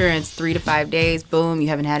insurance, 3 to 5 days, boom, you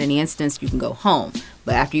haven't had any incidents, you can go home.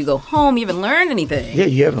 But after you go home, you haven't learned anything. Yeah,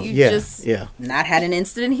 you haven't. You've just not had an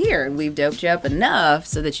incident here. And we've doped you up enough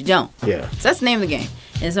so that you don't. Yeah. So that's the name of the game.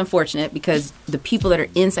 And it's unfortunate because the people that are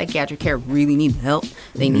in psychiatric care really need help.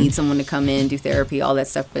 They need someone to come in, do therapy, all that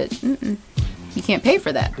stuff. But you can't pay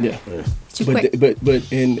for that. Yeah. It's too quick. But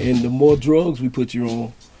the more drugs we put you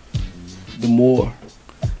on, the more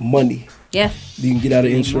money Yeah. you can get out of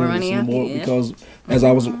Make more insurance money and out more there, yeah. because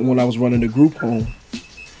when I was running the group home,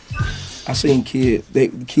 I seen kids.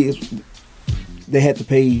 They had to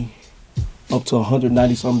pay up to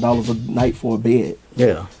 $190-something a night for a bed.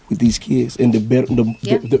 Yeah. With these kids, and the better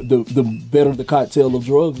the cocktail of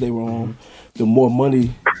drugs they were on, the more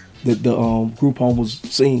money that the group home was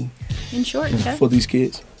seeing. In short, for these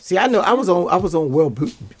kids. See, I know I was on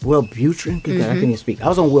Wellbutrin. I can't even speak. I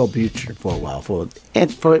was on Wellbutrin for a while for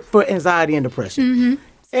anxiety and depression.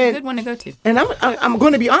 It's a good one to go to. And I'm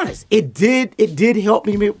going to be honest. It did help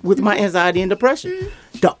me with my anxiety and depression.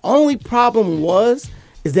 The only problem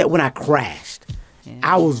is that when I crashed,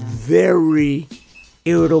 I was very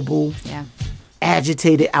irritable,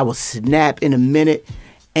 agitated. I would snap in a minute,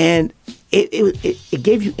 and it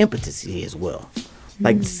gave you impotency as well.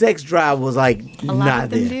 Like sex drive was like A lot not of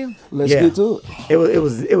them there. do. Let's get to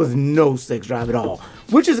it. It was no sex drive at all,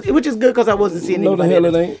 which is good because I wasn't seeing No, anybody. the hell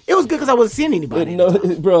it ain't. It was good because I wasn't seeing anybody. No,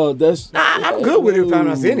 bro, that's. Nah, I'm good with it if I'm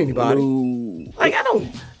not seeing anybody. No. Like I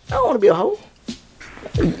don't want to be a hoe.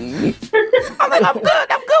 I'm good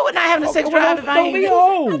with not having a sex drive if I Don't ain't. be a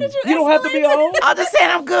hoe. You don't have to be a hoe. I'm just saying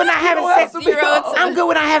I'm good not having don't sex. have to be a hoe. I'm good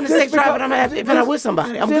with not having a sex drive if I'm with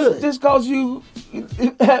somebody. I'm good. Just cause you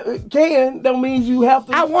can don't mean you have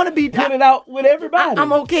to. I want to be put it out with everybody.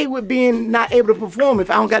 I'm okay with being not able to perform if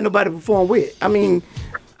I don't got nobody to perform with. I mean,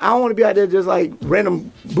 I don't want to be out there just like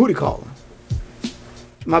random booty calling.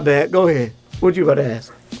 My bad. Go ahead. What you about to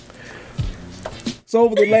ask? So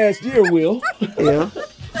over the last year, Will,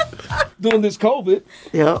 during this COVID,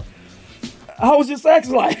 how was your sex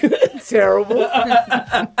life? Terrible,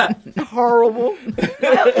 horrible.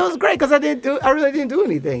 It was great because I really didn't do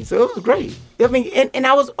anything, so it was great. I mean, and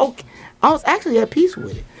I was okay. I was actually at peace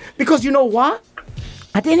with it because you know what?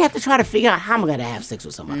 I didn't have to try to figure out how I'm gonna have sex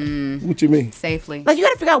with somebody. What you mean? Safely. Like you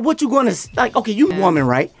got to figure out what you're gonna like. Okay, you a woman,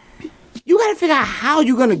 right? You got to figure out how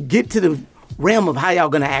you're gonna get to the realm of how y'all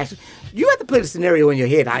gonna actually. You have to put a scenario in your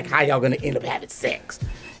head like how y'all gonna end up having sex,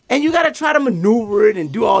 and you got to try to maneuver it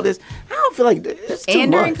and do all this. I don't feel like it's too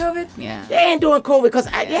And during much. COVID? Yeah. And during COVID, because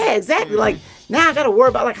exactly. Like now I got to worry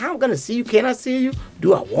about like how I'm gonna see you. Can I see you?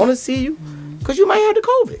 Do I want to see you? because you might have the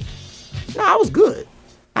COVID. No, I was good.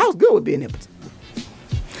 I was good with being impotent.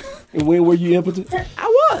 And when were you impotent? I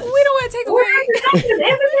was. We don't want to take away.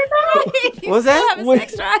 What's that? Have a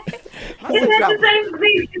sex drive.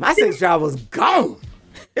 My sex drive was gone.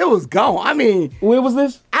 It was gone. I mean, when was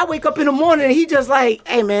this? I wake up in the morning and he just like,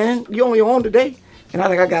 hey man, you on your own today? And I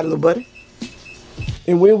think I got a little buddy.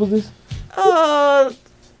 And when was this?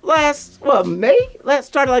 May?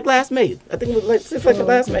 Started like last May. I think it was like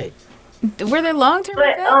last May. Were there long-term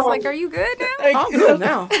effects? Like, are you good now? I'm good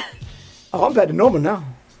now. Oh, I'm back to normal now.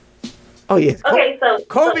 Oh, yes. Okay, so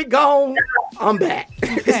COVID gone, I'm back.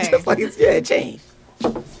 It's just like it changed.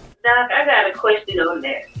 Doc, I got a question on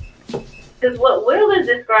that. Because what Will is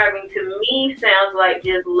describing to me sounds like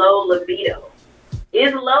just low libido.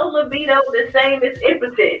 Is low libido the same as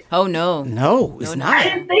impotent? Oh, no. No, it's not. I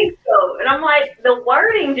didn't think so. And I'm like, the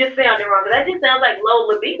wording just sounded wrong. That just sounds like low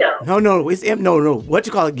libido. No. No. What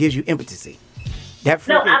you call it gives you impotency.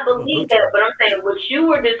 No, I believe that, but I'm saying what you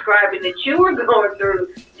were describing that you were going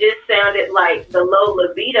through just sounded like the low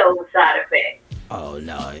libido side effect. Oh,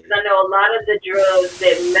 no. I know a lot of the drugs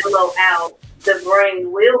that mellow out, the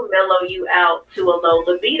brain will mellow you out to a low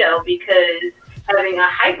libido because having a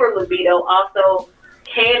hyper libido also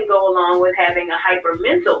can go along with having a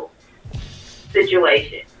hypermental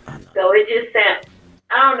situation. So it just sounds,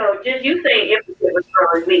 I don't know, just you saying impotent was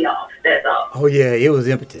throwing me off, that's all. Oh, yeah, it was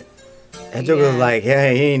impotent. That joke was like,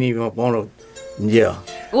 hey, he ain't even want to, yeah.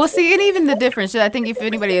 Well, see, and even the difference, I think if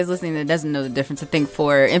anybody is listening that doesn't know the difference, I think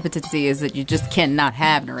for impotency is that you just cannot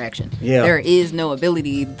have an erection. Yeah. There is no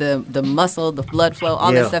ability, the muscle, the blood flow,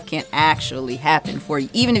 all that stuff can't actually happen for you.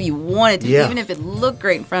 Even if you wanted to, even if it looked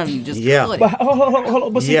great in front of you, just couldn't. But hold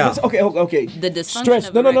on. But see, okay. The dysfunction stress.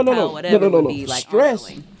 of erectile whatever would be like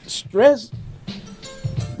stress.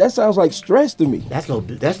 That sounds like stress to me. That's low.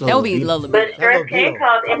 That would be low libido. But stress can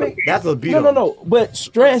cause impotency. That's libido. No. But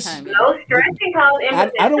stress. No, stress can cause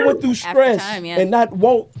impotency. I don't went through stress and not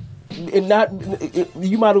want, and not.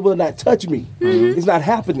 You might as well not touch me. Mm-hmm. It's not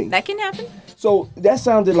happening. That can happen. So that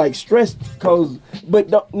sounded like stress, but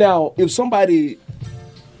now if somebody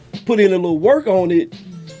put in a little work on it.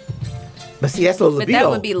 But see, that's libido. But that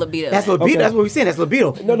would be libido. That's libido. Okay. That's what we're saying. That's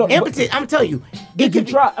libido. No. Impotent. I'm telling you. You can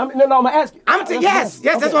try. I'm gonna ask you. I'm telling yes.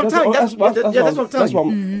 That's what I'm telling you. That's what I'm telling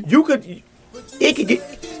you. You could. It could get.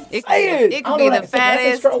 It could be the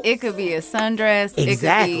fattest. It could be a sundress.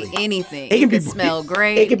 Exactly. It could be anything. It can could smell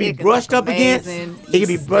great. It could be brushed up against. It could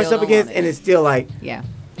be brushed up against, and it's still like. Yeah.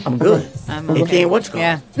 I'm good. Okay. It can't what you call.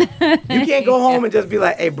 Yeah. You can't go home and just be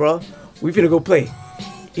like, "Hey, bro, we finna go play."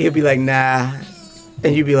 He'll be like, "Nah,"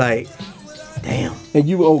 and you be like, "Damn." And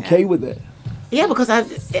you were okay with that? Yeah, because I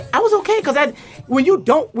was okay because when you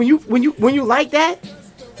like that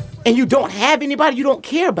and you don't have anybody, you don't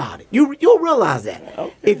care about it. You'll realize that.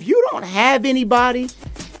 Okay. If you don't have anybody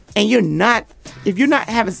and if you don't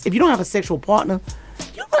have a sexual partner,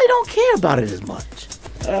 you really don't care about it as much.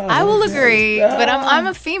 I will agree, but I'm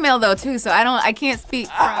a female though too, so I can't speak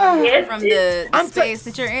from the space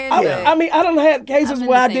that you're in. I mean, I don't have cases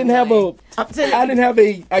where I didn't have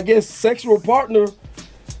a I guess sexual partner.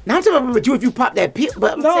 Now I'm talking about you if you pop that pill,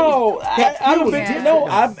 but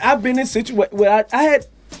I've been in situations where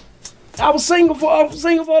I was single for a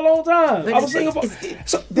long time.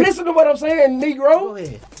 So listen to what I'm saying, Negro.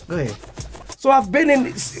 Go ahead. So I've been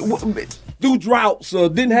in through droughts or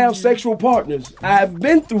didn't have sexual partners. I've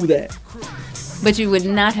been through that. But you would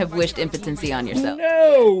not have wished impotency on yourself.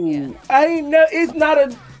 No, I ain't. It's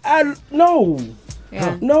not no.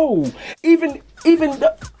 Yeah. No. Even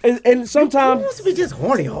and sometimes you must to be just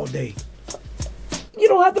horny all day. You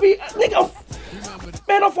don't have to be, nigga.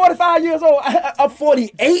 Man, I'm 45 years old. I'm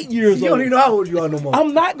 48 years old. You don't even know how old you are no more.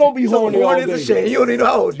 I'm not gonna be horny all day. It's a shame. You don't even know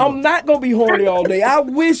how old you are. I'm not gonna be horny all day. I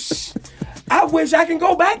wish I can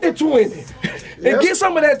go back to 20 and get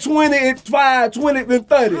some of that 25, 20, and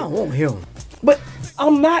 30. I don't want him. But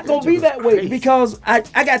I'm not gonna be that way because I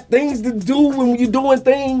got things to do when you're doing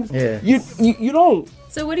things. Yeah. You don't.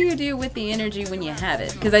 So what do you do with the energy when you have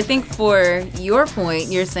it? Because I think for your point,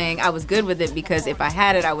 you're saying I was good with it because if I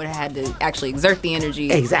had it, I would have had to actually exert the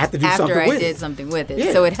energy after I did something with it.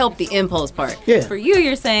 Yeah. So it helped the impulse part. Yeah. For you,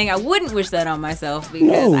 you're saying I wouldn't wish that on myself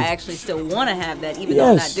because I actually still want to have that even though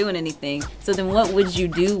I'm not doing anything. So then what would you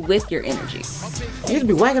do with your energy? You'd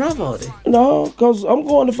be whacking off all day. No, because I'm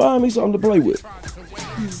going to find me something to play with.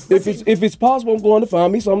 If it's possible, I'm going to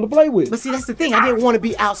find me something to play with. But see, that's the thing. I didn't want to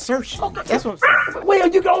be out searching. Okay. That's what I'm saying. Well,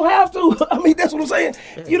 you don't have to. I mean, that's what I'm saying.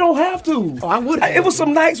 You don't have to. Oh, I would. It was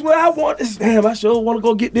some nights where I want this. Damn, I sure want to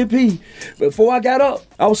go get this pee. Before I got up,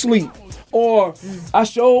 I was asleep. Or I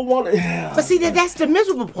sure want to. Yeah. But see, that's the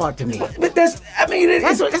miserable part to me. But that's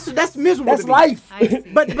miserable. That's life.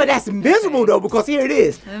 but that's miserable though, because here it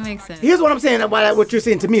is. That makes sense. Here's what I'm saying about what you're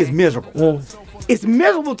saying to me is miserable. It's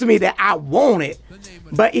miserable to me that I want it,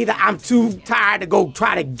 but either I'm too tired to go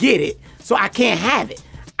try to get it, so I can't have it.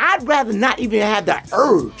 I'd rather not even have the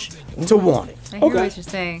urge to want it. I hear what you're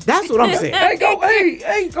saying. That's what I'm saying. Go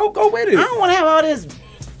with it. I don't want to have all this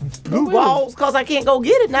blue balls because I can't go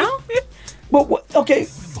get it now. But what? Okay.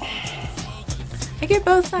 I get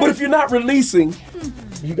both sides. But if you're not releasing,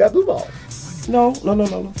 you got blue balls. No.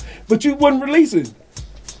 But you wasn't releasing.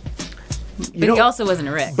 But he also wasn't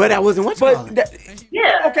erect. But I wasn't what you call it.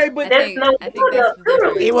 Yeah. Okay, but there's no build-up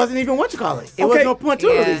to it. It wasn't even what you call it. It was no point to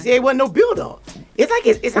it. It wasn't no build-up. It's like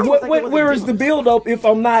it's almost like where is the build-up if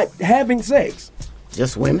I'm not having sex?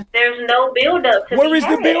 Just women. There's no build-up to Where is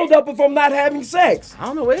the build-up if I'm not having sex? I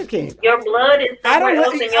don't know where it came. Your blood is somewhere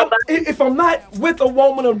else in your body. If I'm not with a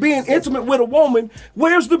woman or being intimate with a woman,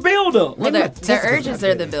 where's the build-up? Well, the urges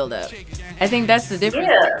are the build-up. I think that's the difference.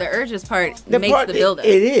 Yeah. The urges part The makes part- the build-up.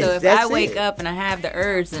 it is. So if That's I wake it. up and I have the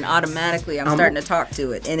urge, then automatically I'm starting to talk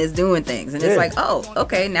to it, and it's doing things. And it's like, oh,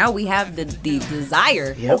 okay, now we have the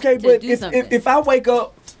desire Okay, to but do something. if I wake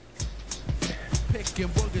up,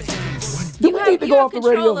 you need to go off the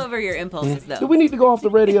control radio? over your impulses, though. do we need to go off the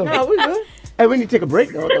radio? No, we good. Hey, we need to take a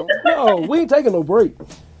break though. Don't we? No, we ain't taking no break.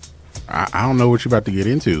 I don't know what you're about to get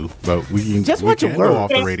into, but we can Just we watch your can go words. off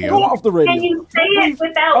the radio. Go off the radio. Can you say it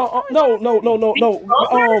without? No.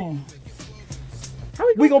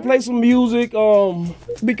 We gonna play some music.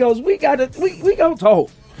 Because we gonna talk.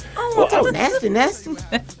 Oh, nasty.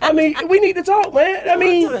 I mean, we need to talk, man. I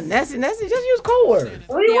mean, nasty. Just use code words.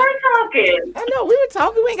 We were talking. I know we were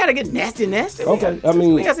talking. We ain't gotta get nasty. Okay, I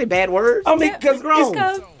mean, we ain't gotta say bad words. I mean, because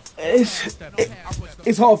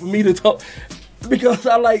it's hard for me to talk because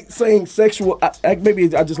I like saying sexual.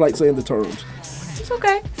 Maybe I just like saying the terms. It's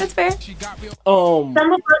okay. That's fair. Some of us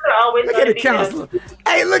are always Look going at to the be counselor.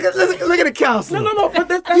 Hey, look at the counselor. No. But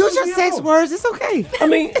that's Use your sex words. It's okay. I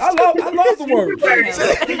mean, I love the word. You're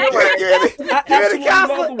the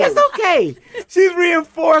counselor. It's okay. She's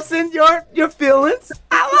reinforcing your feelings.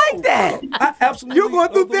 I like that. I absolutely. You're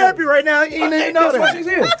going through therapy right now. You didn't even know That's why that. she's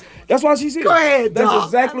here. That's why she's here. Go ahead, That's dog.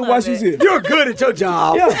 exactly why she's here. You're good at your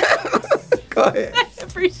job. Yeah. Go ahead. I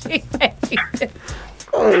appreciate that.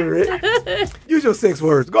 Go ahead, Rick. Use your 6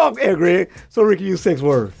 words. Go off air, Greg, so Rick can use 6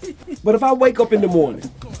 words. But if I wake up in the morning,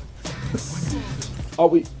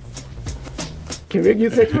 Can Rick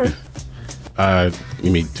use 6 words?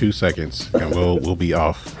 Give me 2 seconds, and we'll be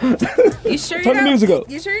off. You sure Turn the music up.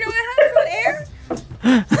 You sure you know what happens on air?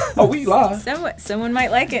 Oh, we live. Someone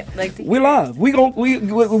might like it. We live.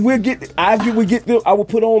 We'll get. I will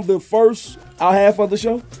put on the first half of the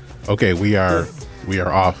show. Okay, we are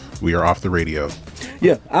off. We are off the radio.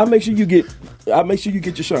 Yeah, I'll make sure you get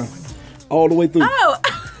your shine all the way through. Oh.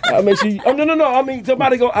 I'll make sure. No. I mean,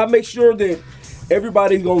 I'll make sure that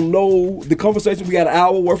everybody's gonna know the conversation. We got an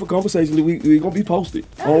hour worth of conversation that we gonna be posted.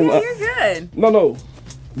 Oh, yeah, you're good. No.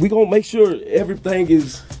 We gonna make sure everything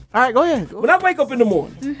is. All right, go ahead. When I wake up in the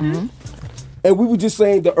morning, and we were just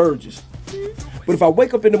saying the urges, but if I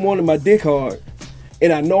wake up in the morning, my dick hard,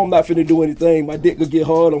 and I know I'm not finna do anything, my dick gonna get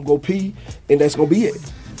hard, I'm gonna pee, and that's gonna be it.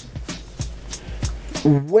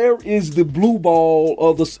 Where is the blue ball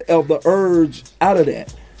of the urge out of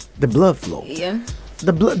that? The blood flow. Yeah.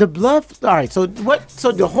 The blood. All right. So what?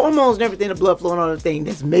 So the hormones and everything, the blood flow and all the thing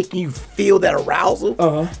that's making you feel that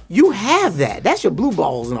arousal. You have that. That's your blue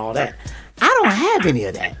balls and all that. I don't have any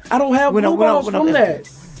of that. I don't have blue balls from that.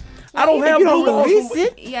 I don't have blue balls from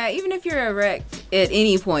it. Yeah, even if you're erect at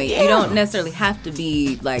any point, you don't necessarily have to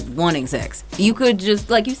be like wanting sex. You could just,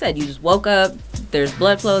 like you said, you just woke up, there's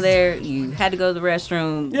blood flow there, you had to go to the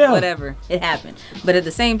restroom, whatever, it happened. But at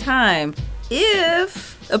the same time,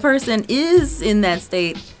 if a person is in that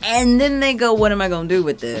state and then they go, what am I going to do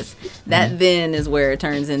with this? That then is where it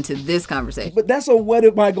turns into this conversation. But that's a what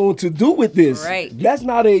am I going to do with this? Right. That's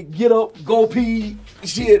not a get up, go pee,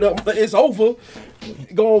 shit, it's over.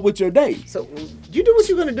 Go on with your day. So you do what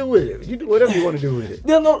you're gonna do with it. You do whatever you want to do with it.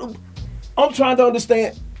 No, I'm trying to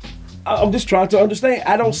understand. I'm just trying to understand.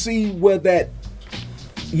 I don't see where that.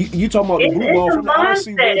 You talking about the blue ball? From I don't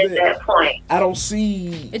see where that point. I don't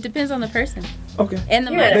see. It depends on the person. Okay. And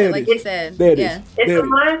the mindset, like you said. There it is. Yeah. It's a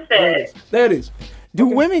mindset. There it is. Do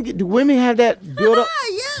women have that build up?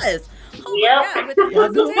 Yes. Yep. With the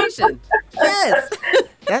consultation. Yes.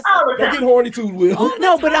 That's They get horny too, Will.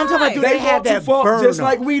 no, but I'm talking about do they have want to that fuck burn just up?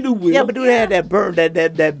 like we do, Will. Yeah, but do they have that burn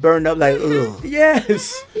that burn up like ugh?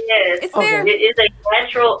 Yes. Yes. It's there. It is a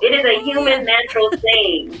natural. It is a human natural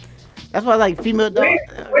thing. That's why I like female dog.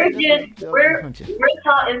 We're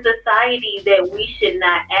taught in society that we should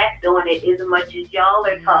not act on it as much as y'all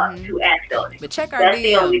are taught to act on it. But check our That's DMs.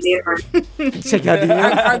 the only difference. Check out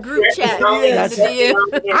DMs. Our group chat. Yes. The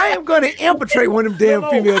DM. I am gonna infiltrate one of them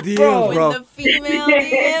damn female DMs, bro. The female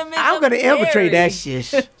DM is I'm gonna infiltrate that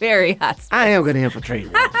shit. Very hot. I am gonna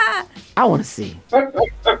infiltrate one. I want to see.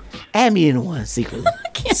 Add me in one secretly.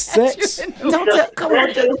 Sex. Don't tell. Come on,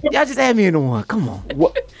 y'all just add me in one. Come on.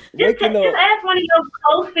 What? Just ask one of your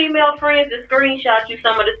close female friends to screenshot you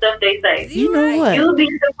some of the stuff they say. You know what? You'll be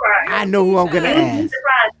surprised. I know who I'm gonna ask.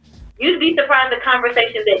 You'd be surprised the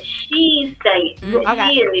conversation that she's saying.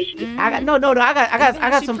 I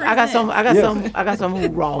got some who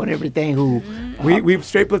raw and everything who we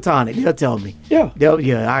straight platonic. They'll tell me. Yeah.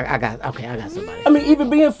 I got somebody. I mean, even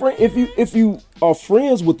being friend, if you are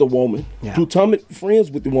friends with the woman, platonic friends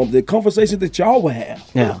with the woman, the conversations that y'all will have.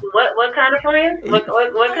 Yeah. What kind of friends? What kind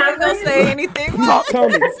of friends? Don't say anything.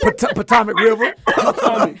 Potomac River.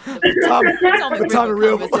 Potomac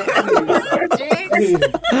River.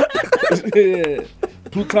 Yeah.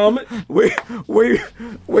 Plutonic.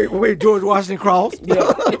 Wait, George Washington Cross.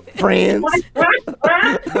 Yeah. Friends.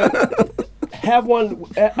 Have one.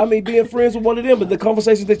 I mean, being friends with one of them, but the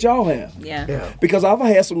conversations that y'all have. Yeah. Because I've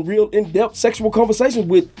had some real in-depth sexual conversations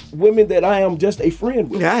with women that I am just a friend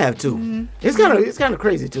with. Yeah, I have too. Mm-hmm. It's kind of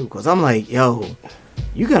crazy too, cause I'm like, yo,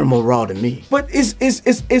 you got more raw than me. But it's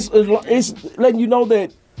letting you know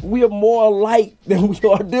that we are more alike than we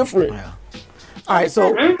are different. Yeah. All right, so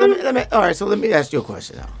let me ask you a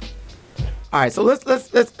question now. All right, so let's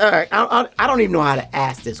all right. I don't even know how to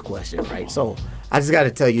ask this question, right? So I just got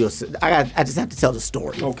to tell you. I just have to tell the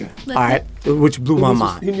story. Okay. All right, which blew my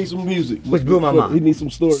mind. He needs some music. Which blew my mind. He needs some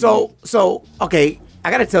stories. So okay,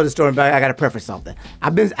 I got to tell the story, but I got to preface something.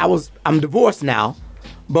 I'm divorced now,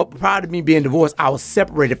 but prior to me being divorced, I was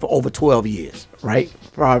separated for over 12 years, right?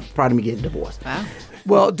 Prior to me getting divorced. Wow.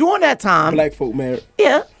 Well, during that time, black folk married.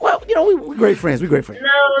 Yeah, well, we're great friends. We're great friends. No,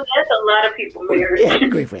 that's a lot of people married. Yeah, we're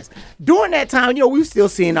great friends. During that time, we were still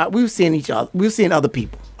seeing each other. We were seeing other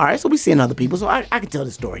people. All right, so we seeing other people. So I can tell the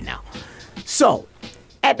story now. So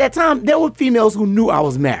at that time, there were females who knew I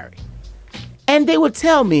was married, and they would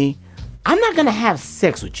tell me, "I'm not gonna have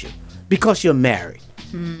sex with you because you're married."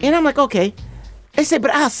 And I'm like, okay. They say, "But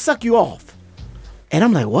I'll suck you off," and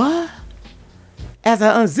I'm like, what? As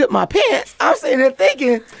I unzip my pants, I'm sitting there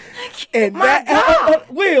thinking, and my God,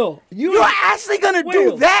 Will, you're actually gonna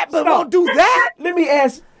do that, but won't do that? Let me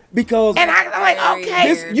ask, because and I'm like,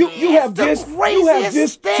 okay, you have just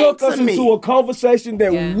took us into a conversation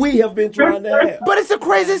that we have been trying to have. But it's the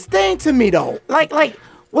craziest thing to me, though. Like, no.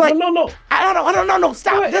 I don't know.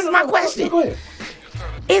 Stop. This is my question. Go ahead.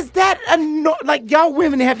 Is that y'all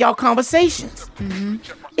women have y'all conversations? Mm-hmm.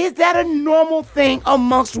 Is that a normal thing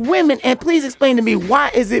amongst women? And please explain to me, why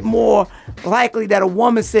is it more likely that a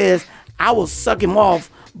woman says, I will suck him off,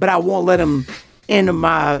 but I won't let him into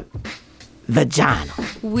my vagina?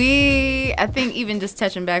 I think even just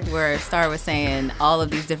touching back where Star was saying, all of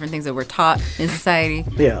these different things that we're taught in society.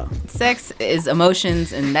 Yeah. Sex is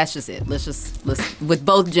emotions, and that's just it. Let's with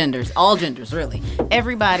both genders, all genders, really.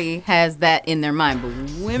 Everybody has that in their mind, but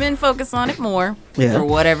women focus on it more for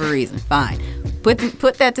whatever reason. Fine.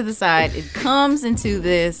 Put that to the side. It comes into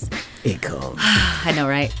this. It comes. I know,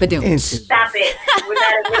 right? But do Stop it. We're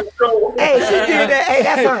not in school. Hey, she did that. Hey,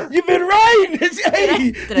 that's her. You've been right. Hey,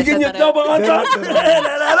 you getting your double on top?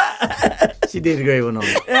 She did a great one on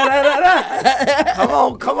it.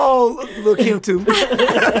 Come on, little Kim too.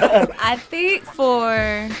 I think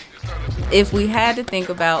if we had to think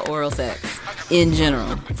about oral sex in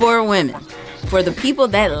general, for women, for the people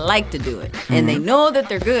that like to do it, and they know that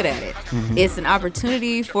they're good at it, it's an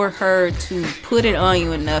opportunity for her to put it on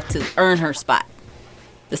you enough to earn her spot.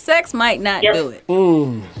 The sex might not do it,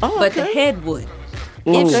 but the head would.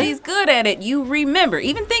 If she's good at it, you remember,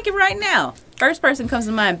 even thinking right now, first person comes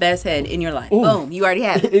to mind, best head in your life. Boom, you already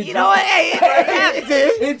have it. You know what? Hey, it already happened.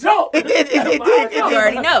 It did. You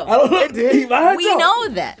already know. It did. We know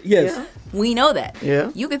that. Yes. We know that. Yeah.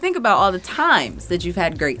 You can think about all the times that you've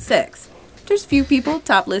had great sex. There's few people,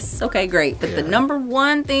 topless, okay, great. But the number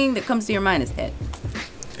one thing that comes to your mind is head.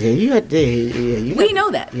 Yeah, we know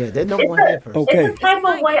that. Yeah, there's no one head person. Okay. It's a type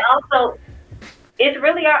of way also. it's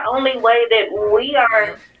really our only way that we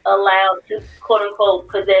are allowed to, quote unquote,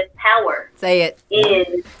 possess power. Say it.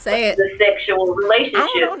 In the sexual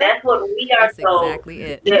relationship. That's what we are told. Exactly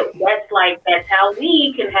it. That's how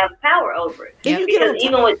we can have power over it. Yep. Because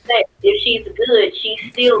even with sex, if she's good,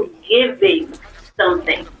 she's still giving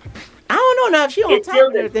something. I don't know now. If she on top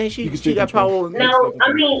of everything, she got power over me. No,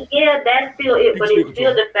 I mean, yeah, that's still it, but it's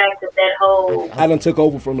still the fact that whole I done took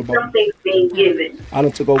over from the bottom. something's being given. I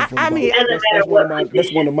done took over from the bottom.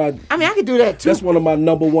 That's one of my. I mean, I could do that too. That's one of my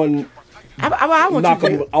number one. I want knock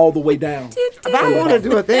them all the way down. But I want to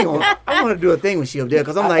do a thing. I want to do a thing when she up there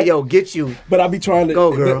because I'm like, yo, get you. But I be trying to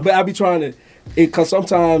go, girl. But I be trying to, because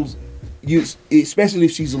sometimes you, especially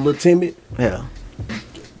if she's a little timid. Yeah.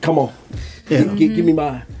 Come on. Yeah. Give me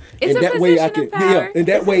mine. It's and a that way I can, and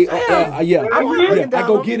that way, I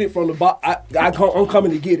go get it from the bottom. I'm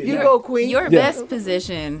coming to get it. You go, queen. Your best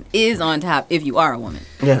position is on top if you are a woman.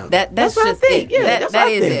 Yeah, that's what just I think. it. Yeah, that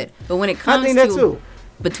is it. But when it comes I think to that too.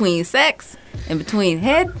 Between sex and between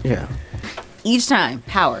head, each time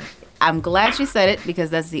power. I'm glad she said it because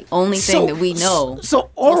that's the only thing that we know. So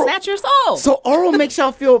oral, will snatch your soul. So oral makes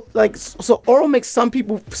y'all feel like. So oral makes some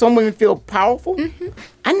women feel powerful. Mm-hmm.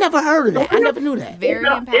 I never heard of that. I never knew that. Very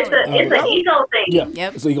empowering. It's an ego thing. Yeah.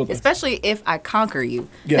 Yep. It's an ego thing. Especially if I conquer you.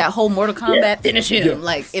 Yeah. That whole Mortal Kombat finish him. Yeah.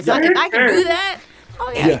 Like if I can do that.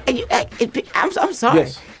 Oh yeah. I'm sorry.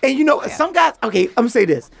 Yes. And you know some guys. Okay, I'm gonna say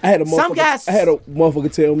this. I had a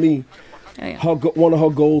motherfucker tell me. One of her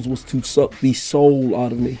goals was to suck the soul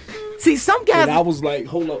out of me. See, some guys. And I was like,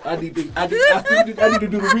 hold up, I need to do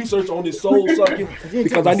the research on this soul sucking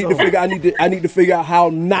because I need to figure out how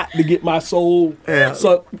not to get my soul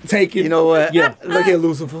taken. You know what? Yeah. Look here,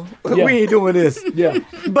 Lucifer. Yeah. We ain't doing this. Yeah.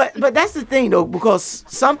 But that's the thing though, because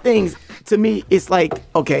some things to me it's like,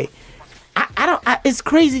 okay, it's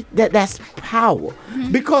crazy that's power.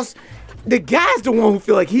 Because the guy's the one who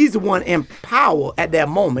feel like he's the one in power at that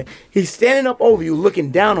moment. He's standing up over you,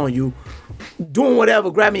 looking down on you, doing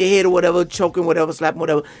whatever, grabbing your head or whatever, choking whatever, slapping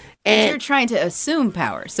whatever. And you're trying to assume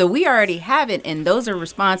power. So we already have it, and those are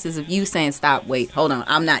responses of you saying, stop, wait, hold on,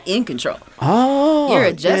 I'm not in control. Oh, you're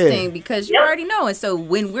adjusting because you already know. And so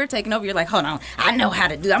when we're taking over, you're like, hold on, I know how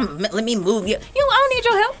to do it. Let me move you. I don't need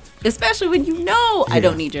your help. Especially when you know I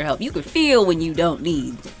don't need your help. You can feel when you don't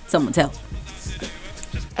need someone's help.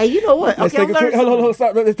 Hey, you know what? Let's take a quick, hold on,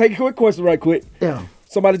 stop. Let's take a quick question right quick. Yeah.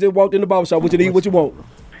 Somebody just walked in the barbershop. What you need? What you want?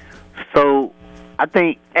 So, I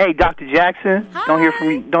think, hey, Dr. Jackson, don't hear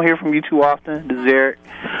from you too often. This is Eric.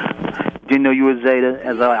 Didn't know you were Zeta,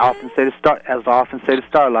 as I often say to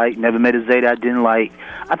Starlight. Never met a Zeta I didn't like.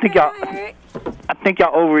 I think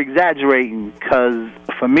y'all over exaggerating because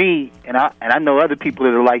for me, and I know other people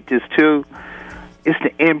that are like this too. It's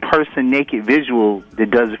the in-person naked visual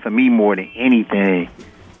that does it for me more than anything.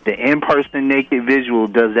 The in-person naked visual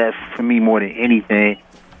does that for me more than anything,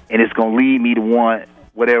 and it's gonna lead me to want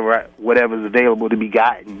whatever's available to be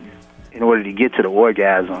gotten in order to get to the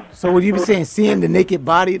orgasm. So what you be saying, seeing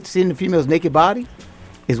the female's naked body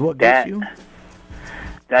is what gets you?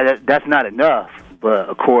 That's not enough, but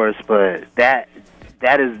of course, that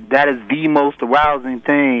is the most arousing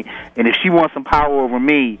thing. And if she wants some power over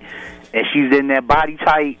me, and she's in that body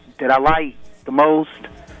type that I like the most,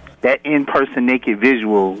 that in-person naked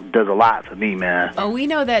visual does a lot for me, man. Oh, we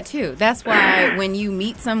know that too. That's why when you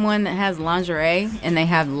meet someone that has lingerie and they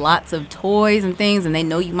have lots of toys and things and they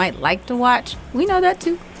know you might like to watch, we know that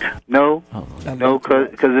too. No,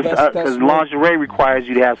 because lingerie requires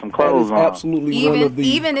you to have some clothes on. Absolutely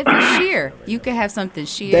even if it's sheer, you could have something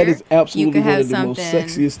sheer. That is absolutely you could have one of the most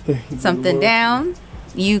sexiest things. Something down.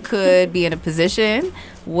 You could be in a position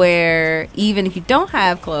where even if you don't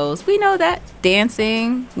have clothes, we know that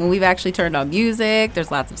dancing, when we've actually turned on music,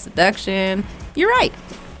 there's lots of seduction. You're right.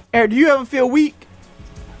 Eric, do you ever feel weak?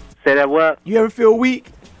 Say that what? You ever feel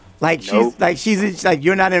weak? Like nope. she's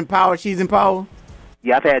you're not in power, she's in power?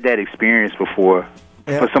 Yeah, I've had that experience before.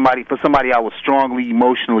 Yeah. For somebody I was strongly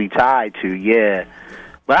emotionally tied to, yeah.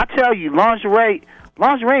 But I tell you, lingerie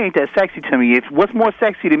ain't that sexy to me. What's more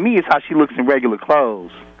sexy to me is how she looks in regular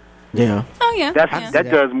clothes. Yeah. Oh yeah. That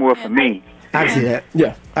does more for me. I can see that.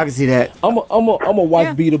 Yeah. I can see that. I'm a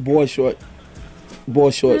wife beater boy shorts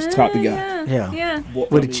top the guy. Yeah.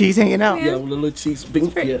 With the cheeks hanging out. Yeah, with the little cheeks.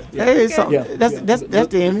 Yeah. That is something. Yeah. That's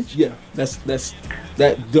the image. Yeah.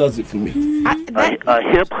 That does it for me. A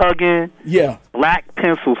hip hugging. Yeah. Black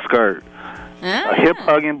pencil skirt. A hip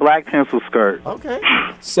hugging black pencil skirt. Okay.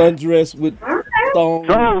 Sundress with thong.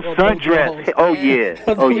 Oh, sundress. Oh yeah.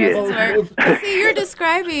 Oh yeah. See,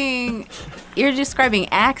 you're describing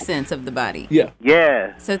accents of the body. Yeah.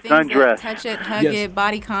 Yeah. So things Sundress. that touch it, hug Yes. it,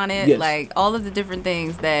 body con it, Yes. like all of the different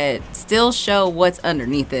things that still show what's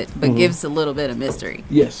underneath it, but gives a little bit of mystery.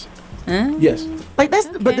 Yes. Huh? Yes. Like that's,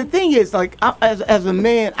 but the thing is, like, as a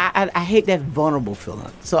man, I hate that vulnerable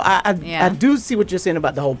feeling. So I do see what you're saying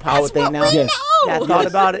about the whole power thing now. Yes. Yeah, I thought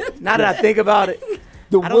about it. Now that I think about it,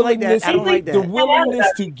 The I don't like willingness, that. I don't like that. the willingness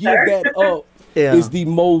to give that up is the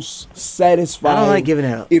most satisfying. I don't like giving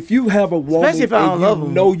that up. If you have a woman, Especially if I don't and love you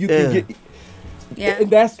 'em. know you Yeah. can get. Yeah. And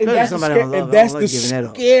that's Especially the, somebody I don't love, and I that's don't the like giving that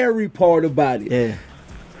up. scary part about it. Yeah.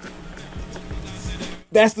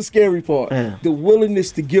 That's the scary part. Yeah. The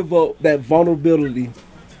willingness to give up that vulnerability,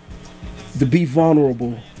 to be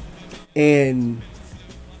vulnerable, and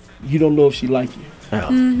you don't know if she like you.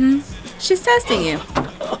 Mm-hmm. She's testing you.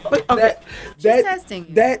 Okay. She's testing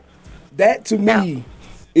you. That to me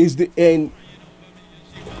is the and.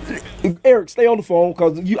 Eric, stay on the phone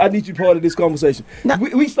because I need you part of this conversation.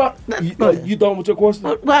 We start. You done with your question?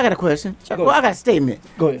 Well, I got a question. Well, I got a statement.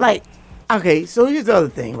 Go ahead. Like, okay, so here's the other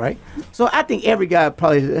thing, right? So I think every guy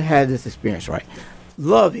probably had this experience, right?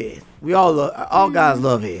 Love head. We all love. All guys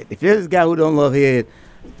love head. If there's a guy who don't love head,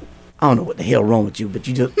 I don't know what the hell wrong with you, but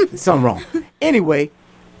you just something wrong. Anyway.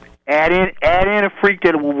 Add in a freak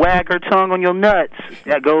that will wag her tongue on your nuts.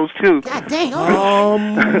 That goes too. God dang! Hold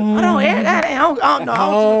on, Eric.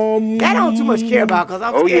 That don't too much care about because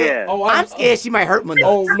I'm scared. Yeah. I'm scared she might hurt my nuts.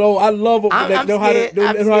 Oh no, I love them. I'm Know how scared. to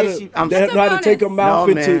know how to take her mouth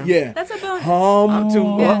into That's a bonus. I'm too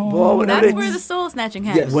boy. That's where the soul snatching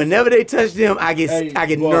happens. Yes. Whenever they touch them, I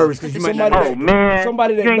get nervous because you might not. Oh man!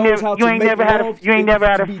 Somebody that you ain't knows never, how you to ain't make never had a love you ain't never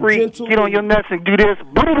had a be freak gentle get on your nuts and do this.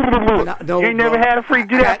 You ain't never had a freak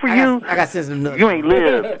do that for you. I got sensitive nuts. You ain't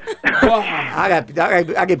live. I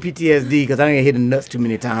get PTSD because I ain't hit the nuts too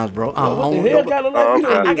many times, bro.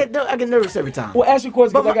 I get nervous every time. Well, ask your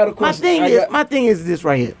question because I got a question. My thing is this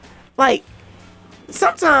right here. Like,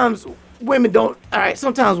 sometimes women don't. All right,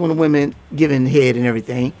 sometimes when the women giving head and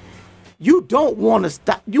everything, you don't want to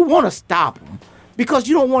stop. You want to stop them because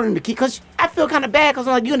you don't want them to keep. Because I feel kind of bad because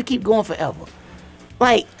I'm like, you're gonna keep going forever.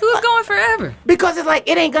 Like, who's going forever? Because it's like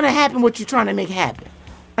it ain't gonna happen what you're trying to make happen.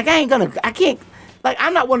 Like I can't. Like,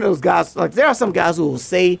 I'm not one of those guys. Like, there are some guys who will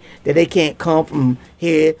say that they can't come from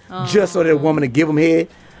head just so that a woman to give them head.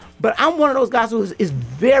 But I'm one of those guys who is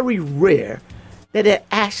very rare that it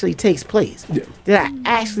actually takes place. Yeah. That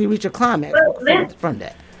I actually reach a climax from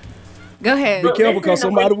that. Go ahead. Be careful because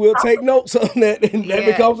somebody will take notes on that and that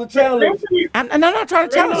becomes a challenge. I'm not trying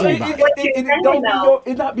to challenge anybody.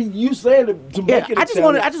 It not be you saying it to make it a I just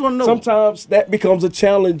challenge. want to know. Sometimes that becomes a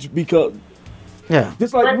challenge because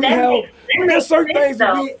just like we have, there's certain things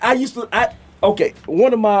that okay,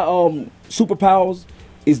 one of my superpowers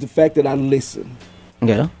is the fact that I listen.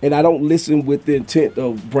 Yeah. And I don't listen with the intent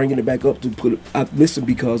of bringing it back up to put it. I listen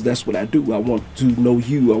because that's what I do. I want to know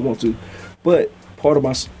you. I want to. But part of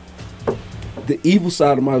the evil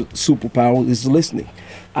side of my superpower is listening.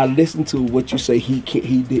 I listen to what you say he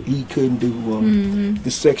couldn't do.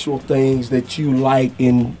 The sexual things that you like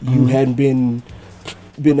and you hadn't been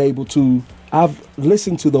able to. I've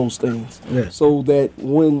listened to those things so that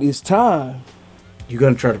when it's time, you're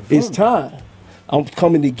gonna try to. It's time. I'm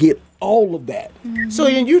coming to get all of that. So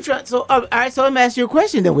then you try. So all right. So let me ask you a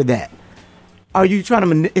question then. With that, are you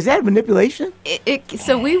trying to? Is that manipulation?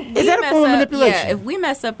 So we is that a form of manipulation? Yeah, if we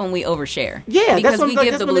mess up when we overshare. Yeah, because that's we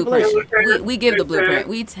give the blueprint. We give the blueprint.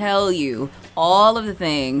 We tell you all of the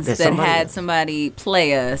things that had somebody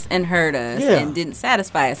play us and hurt us and didn't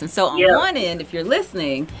satisfy us. And so on one end, if you're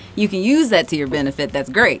listening, you can use that to your benefit. That's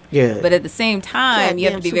great. Yeah. But at the same time,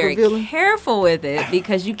 you have to be very careful with it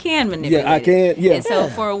because you can manipulate. Yeah, I can. Yeah. And so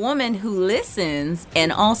for a woman who listens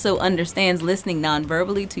and also understands listening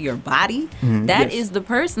non-verbally to your body, that is the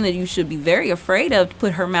person that you should be very afraid of to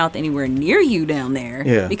put her mouth anywhere near you down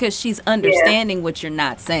there because she's understanding what you're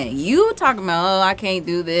not saying. You talking about, I can't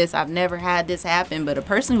do this. I've never had this happen. But a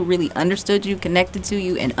person who really understood you, connected to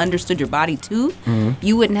you, and understood your body too,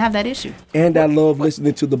 you wouldn't have that issue. And I love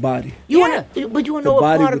listening to the body. But you want to know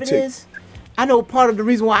what part of it is? I know part of the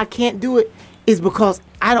reason why I can't do it is because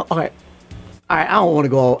I don't. All right, I don't want to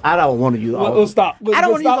go. I don't want to use. Stop. I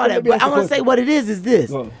don't want to use all that. But I want to say what it is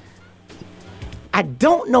this. I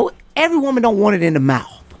don't know. Every woman don't want it in the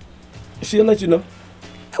mouth. She'll let you know.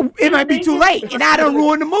 It might be too late, and I done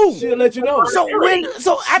ruined the mood. She'll let you know.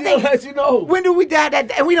 I think let you know. When do we that?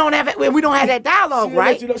 And we don't have it. We don't have that dialogue,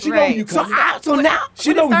 right? Let you know. She know you coming. So now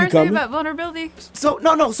she know you coming. About vulnerability. So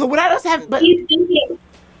no. So what I just haven't. But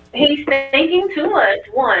He's thinking too much.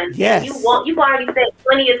 One, Yes. You've already said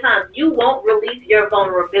plenty of times you won't release your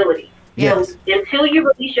vulnerability. Yes. So until you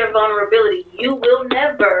release your vulnerability, you will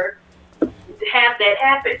never have that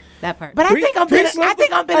happen. That part. But I think I'm being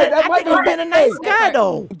a nice guy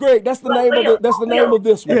though. Greg, that's the name of the name of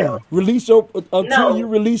this one. Yeah. Release your until you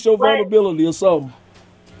release your vulnerability or something.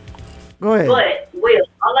 Go ahead. But Will,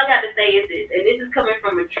 all I got to say is this, and this is coming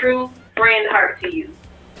from a true friend heart to you.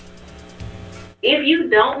 If you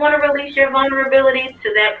don't want to release your vulnerability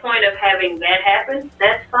to that point of having that happen,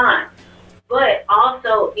 that's fine. But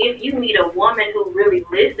also, if you meet a woman who really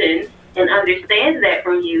listens and understands that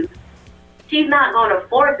from you, she's not going to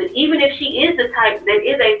force it. Even if she is the type that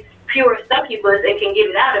is a pure succubus and can get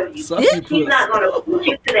it out of you, Succubus. she's not going to push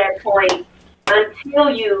you to that point until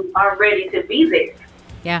you are ready to be there.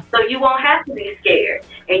 Yeah. So you won't have to be scared.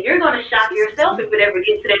 And you're going to shock yourself if it ever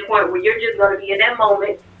gets to that point where you're just going to be in that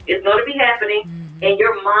moment. It's going to be happening. And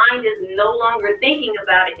your mind is no longer thinking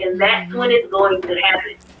about it. And that's when it's going to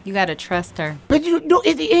happen. You got to trust her. But you know,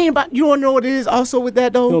 it ain't about, you don't know what it is also with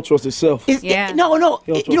that though? He don't trust himself. No.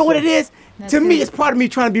 You know what it is? That's To me, it. it's part of me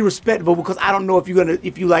trying to be respectable because I don't know if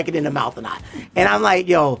you like it in the mouth or not. And I'm like,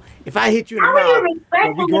 yo, if I hit you in the How are you mouth,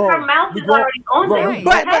 respectful if her mouth is already on there?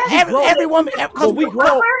 but every woman,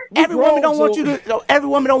 because every woman don't want you to. Every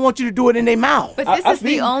woman don't want you to do it in their mouth. But this is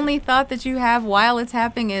the only thought that you have while it's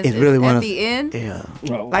happening is It's really at one the end. Yeah.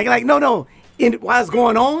 Like no. While it's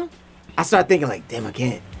going on, I start thinking like, damn, I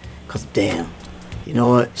can't, cause damn, you know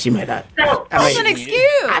what? She might not. That's an excuse.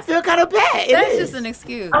 I feel kind of bad. That's just an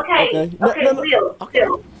excuse. Okay.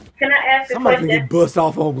 Will, can I ask a Somebody's question? gonna get bust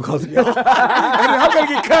off on because of y'all. And I'm gonna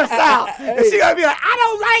get cussed out. And she gonna be like, I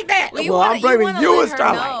don't like that. Well, I'm blaming you and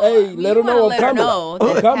Starlight. Hey, let her know I'm coming. know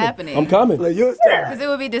that it's happening. I'm coming. Because it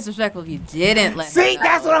would be disrespectful if you didn't let her See, know.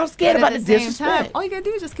 that's what I'm scared But about, at the the same disrespect. time, all you gotta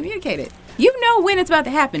do is just communicate it. You know when it's about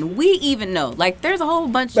to happen. We even know. Like, there's a whole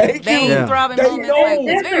bunch of vein throbbing moments. Like,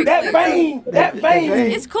 it's very clear. That vein.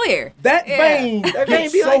 It's clear. That vein. That gets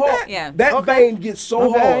can't be so like hard. that. Yeah. That vein gets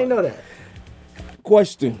so hard. I didn't know that.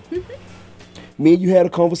 Question. Me and you had a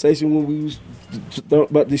conversation when we was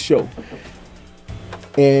about this show.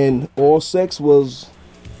 And oral sex was,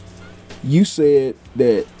 you said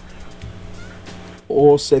that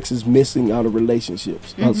oral sex is missing out of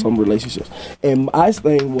relationships, out of some relationships. And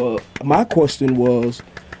my question was,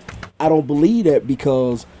 I don't believe that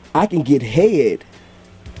because I can get head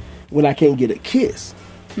when I can't get a kiss.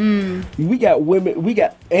 We got women,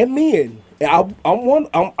 and men. I'm one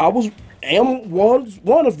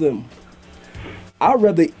of them. I'd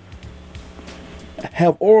rather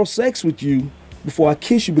have oral sex with you before I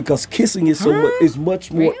kiss you because kissing is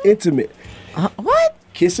much more intimate. What?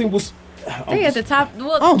 Kissing was. They at the top.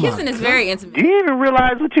 Well, kissing is very intimate. Do you even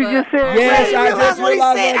realize what you just said? Yes, I just what he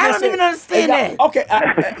realized said. what I don't even understand that. Okay,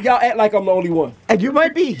 y'all act like I'm the only one. And you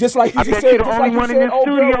might be. Just like you I just bet said, you're the just only like you one in said, this oh,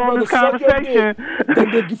 studio girl, on this suck your dick,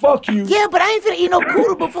 then fuck you. Yeah, but I ain't finna eat no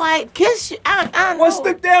cooter before I kiss you. I know. What's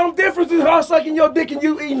the damn difference in her sucking your dick and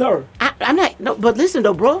you eating her? I'm not. No, but listen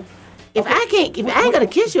though, bro. If I ain't gonna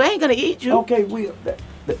kiss you, I ain't gonna eat you. Okay, Will.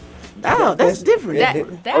 That's different.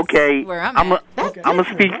 That's okay, where I'm I'm at. gonna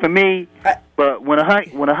speak for me, but when a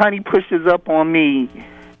honey pushes up on me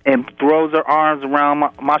and throws her arms around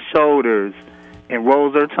my shoulders and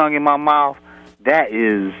rolls her tongue in my mouth, that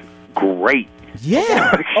is great.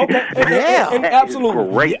 Yeah. Okay. Yeah. And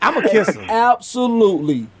absolutely. Great. I'm a kisser.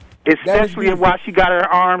 Absolutely. Especially while she got her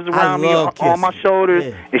arms around me on my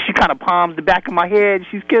shoulders and she kind of palms the back of my head.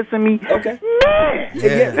 She's kissing me. Okay. Man.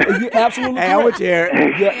 Yeah. You're absolutely Hey, I'm with you,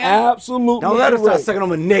 Eric. You're absolutely Don't let her start correct. sucking on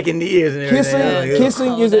my neck and the ears and everything.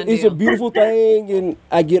 Kissing is a beautiful thing, and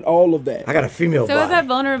I get all of that. I got a female So body. is that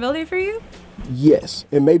vulnerability for you? Yes,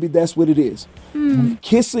 and maybe that's what it is.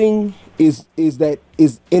 Kissing is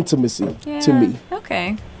intimacy to me.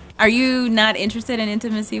 Okay. Are you not interested in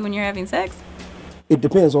intimacy when you're having sex? It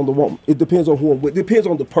depends on the woman. It depends on who I'm with. It depends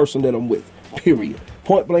on the person that I'm with. Period.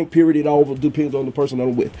 Point blank. Period. It all depends on the person that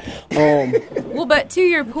I'm with. Well, but to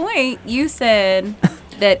your point, you said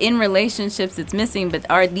that in relationships it's missing. But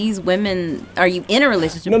are you in a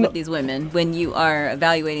relationship with these women when you are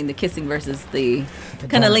evaluating the kissing versus the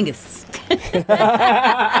cunnilingus?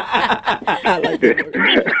 I like that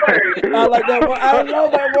word. I like that word. I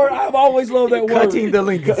love that word. I've always loved that word. Cutting the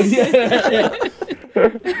lingus. Yeah.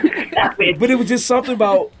 But it was just something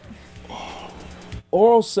about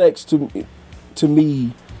oral sex to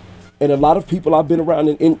me, and a lot of people I've been around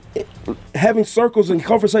in having circles and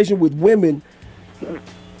conversation with women.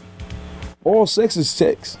 Oral sex is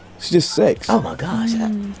sex. It's just sex. Oh my gosh,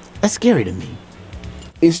 that's scary to me.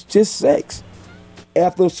 It's just sex.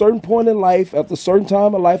 after a certain point in life, after a certain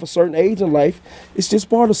time in life, a certain age in life, it's just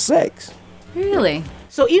part of sex. Really?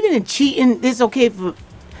 So even in cheating, it's okay for,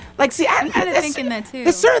 like, see, I'm kind of thinking that too.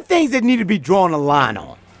 there's certain things that need to be drawn a line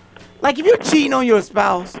on. Like if you're cheating on your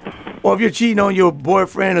spouse, or if you're cheating on your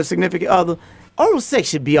boyfriend or significant other, oral sex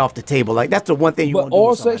should be off the table. Like that's the one thing you want to do. Oral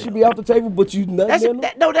with sex should be off the table, but you that should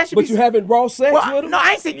But you having raw sex with them? No,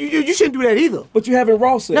 I ain't saying you shouldn't do that either. But you having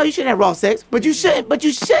raw sex. No, you shouldn't have raw sex. But you shouldn't.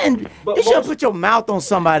 You shouldn't put your mouth on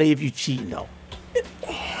somebody if you cheating though.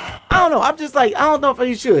 I don't know. I'm just like, I don't know if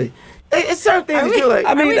you should. It's certain things that you're like.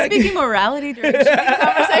 Are we speaking morality during the cheating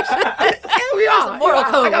conversation? Yeah, we are. Moral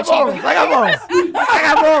code. I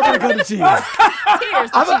got morals when it comes to cheating. Tears.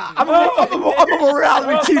 I'm a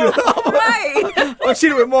morality cheater. Right. I'm a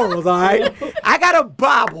cheater with morals, all right? I got a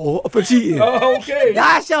Bible for cheating. Oh, okay.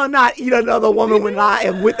 I shall not eat another woman when I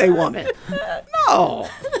am with a woman. No.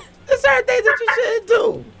 There's certain things that you shouldn't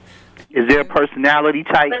do. Is there a personality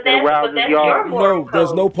type that arouses y'all? No,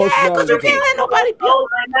 there's no Yeah, because personality. you can't let nobody.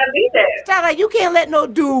 It's not like you can't let no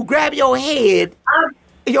dude grab your head.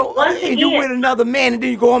 And you with another man, and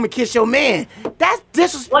then you go home and kiss your man. That's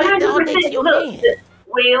disrespect all day to your man.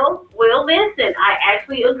 Will, listen, I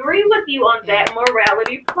actually agree with you on that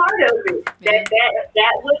morality part of it.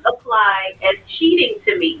 That would apply as cheating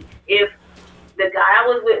to me. If the guy I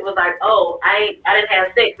was with was like, oh, I didn't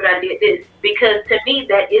have sex, but I did this. Because to me,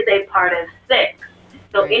 that is a part of sex.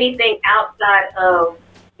 So anything outside of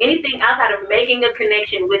making a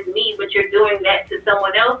connection with me, but you're doing that to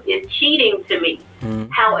someone else, is cheating to me. Mm-hmm.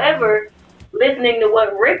 However, listening to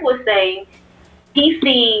what Rick was saying, he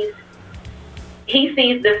sees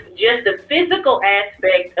the physical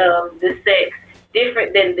aspect of the sex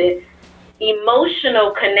different than the emotional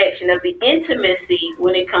connection of the intimacy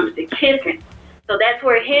when it comes to kissing. So that's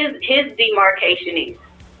where his demarcation is.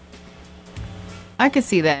 I could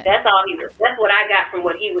see that. That's what I got from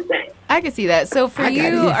what he was saying. I could see that. So for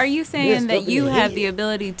you, are you saying that you have the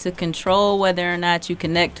ability to control whether or not you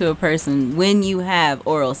connect to a person when you have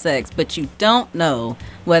oral sex, but you don't know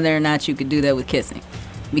whether or not you could do that with kissing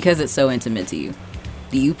because it's so intimate to you?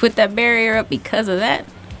 Do you put that barrier up because of that?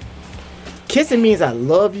 Kissing means I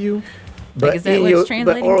love you, but, is that what's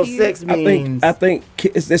translating oral to you? sex means I think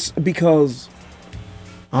it's because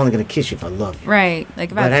I'm only gonna kiss you if I love you. Right.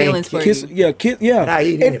 Like if I have feelings for you. Yeah, yeah. But I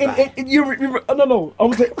eat anybody. And you no.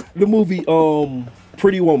 I'm gonna say the movie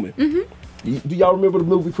Pretty Woman. Mm-hmm. Do y'all remember the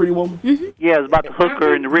movie Pretty Woman? Mm-hmm. Yeah, it's about the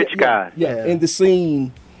hooker and the rich guy. Yeah. In the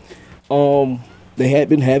scene, they had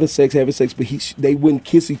been having sex, but they wouldn't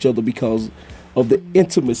kiss each other because of the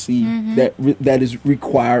intimacy that is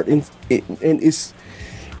required, and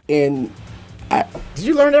did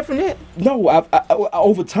you learn that from that? No, I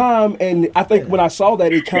over time, and I think when I saw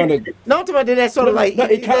that, it kind of. No, I'm talking about that sort of like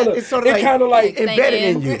it kind of like embedded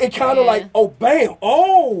in you. It kind of like, oh, bam,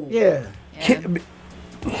 oh, yeah.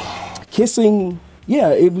 Kissing,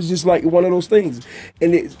 yeah, it was just like one of those things,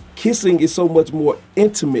 and kissing is so much more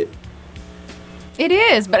intimate. It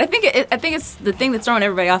is, but I think it's the thing that's throwing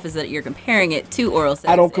everybody off is that you're comparing it to oral sex.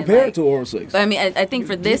 I don't compare it to oral sex. But I mean, I think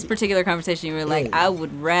for this particular conversation, you were like, I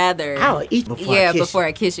would rather. I'll eat before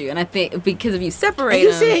I kiss you. And I think because if you separate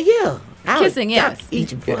you them, said kissing, yes.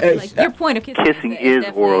 Eat before I kiss your point of kissing is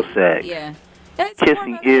oral sex. Yeah.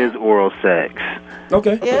 Kissing is oral sex.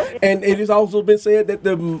 Okay. Yeah. And it has also been said that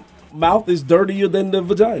the mouth is dirtier than the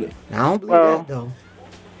vagina. I don't believe that though.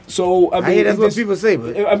 So I mean, that's what people say,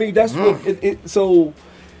 but I mean that's what it. So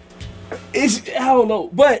it's I don't know,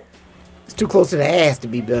 but it's too close to the ass to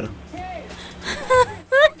be better.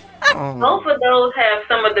 Both of those have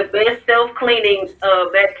some of the best self-cleaning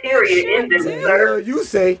bacteria in them, sir. You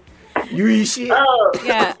say you eat shit.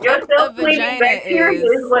 Yeah, your self-cleaning bacteria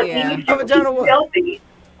is what keeps you healthy.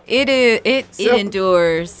 It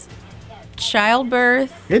endures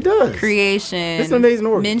childbirth, it does, creation, it's an amazing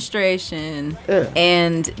organ, menstruation,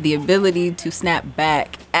 and the ability to snap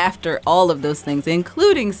back after all of those things,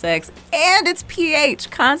 including sex, and its pH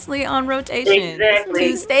constantly on rotation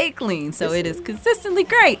to stay clean. So it is consistently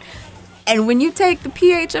great. And when you take the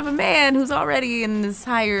pH of a man who's already in this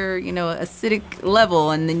higher, acidic level,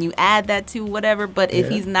 and then you add that to whatever, but if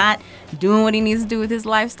he's not doing what he needs to do with his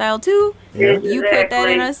lifestyle too, you put that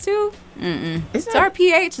in us too. So our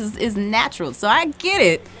pH is natural. So I get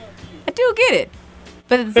it. I do get it.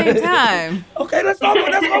 But at the same time, okay, that's why we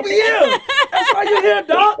here. That's why you're here,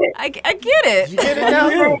 dog. I get it. You get it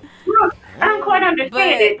now? I don't quite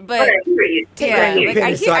understand it, but I hear you.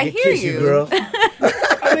 I hear you, girl.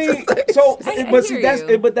 I mean, so but see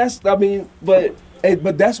but that's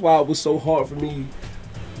why it was so hard for me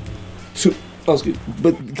to. But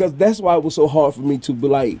because that's why it was so hard for me to be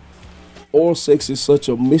like, oral sex is such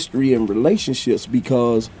a mystery in relationships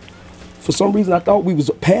because for some reason I thought we was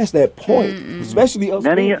past that point, especially us.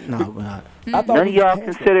 None of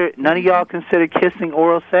y'all consider kissing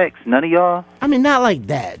oral sex. None of y'all. I mean, not like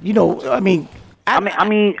that. You know, I mean. I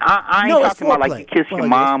ain't talking about like you kiss your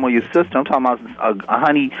mom or your sister. I'm talking about a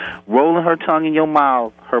honey rolling her tongue in your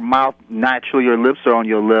mouth, her mouth naturally, your lips are on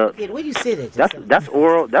your lips. Yeah, where you say that? That's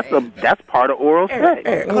oral. That's part of oral sex.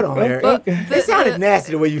 Eric, hold on, Eric. It sounded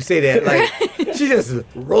nasty the way you say that. Like she just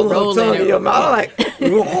rolling her tongue in your mouth. I'm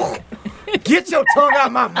like, get your tongue out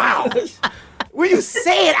of my mouth. When you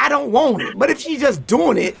say it, I don't want it. But if she's just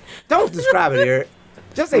doing it, don't describe it, Eric.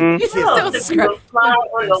 Just say, Don't describe. Fly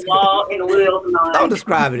on the wall in wheels and all. Don't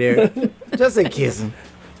describe it, Eric. Just say kissing.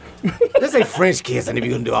 Just say French kissing if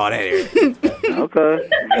you're gonna do all that, Eric. Okay.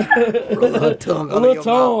 Roll her tongue under your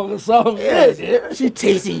tongue or something. Yeah, she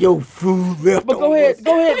tasting your food left. But go ahead,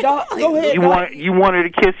 Doc. Go ahead. You want her to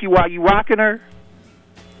kiss you while you rocking her?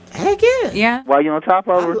 Heck yeah. Yeah. While you on top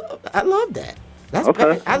of her? I love that. That's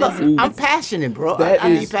okay. I'm passionate, bro. I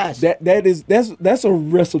need passion. That's a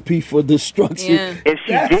recipe for destruction. Yeah.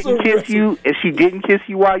 If she didn't kiss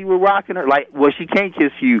you while you were rocking her, she can't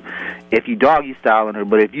kiss you if you doggy styling her.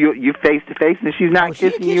 But if you face to face and she's not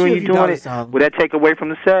kissing you and you're doing it, would that take away from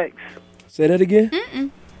the sex? Say that again.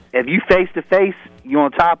 If you face to face, you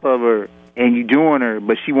on top of her and you doing her,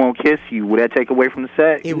 but she won't kiss you, would that take away from the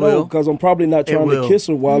sex? It will, because I'm probably not trying to kiss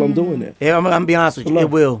her while I'm doing that. Yeah, I'm gonna be honest with you. It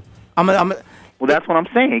will. Well, that's what I'm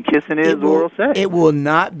saying. Kissing is oral sex. It will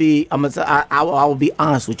not be. I will be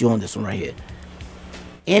honest with you on this one right here.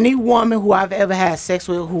 Any woman who I've ever had sex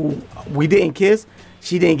with who we didn't kiss,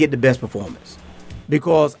 she didn't get the best performance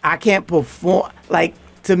because I can't perform. Like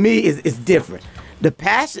to me, it's different. The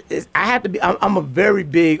passion is. I have to be. I'm a very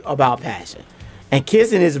big about passion, and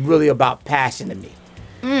kissing is really about passion to me.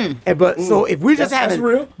 So if we just having,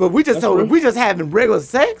 if we just having regular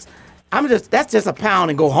sex. That's just a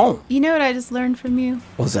pound and go home. You know what I just learned from you?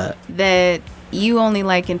 What's that? That you only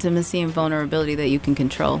like intimacy and vulnerability that you can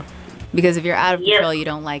control. Because if you're out of control, you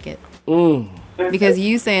don't like it. Because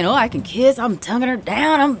you saying, I can kiss, I'm tonguing her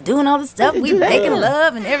down, I'm doing all this stuff, we making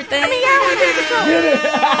love and everything. I mean,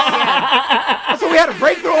 yeah. So we had a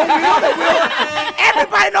breakthrough on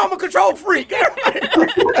everybody know I'm a control freak.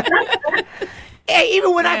 Hey,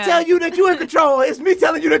 even when I tell you that you're in control, it's me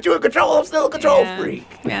telling you that you're in control. I'm still a control freak.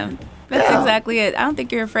 Yeah, that's exactly it. I don't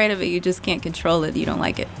think you're afraid of it. You just can't control it. You don't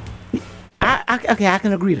like it. I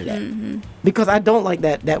can agree to that because I don't like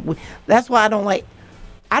that. That's why I don't like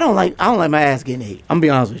my ass getting ate. I'm gonna be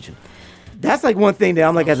honest with you. That's like one thing that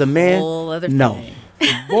I'm like as a man. Thing.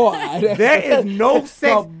 Boy, there is no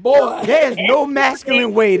sex. There is no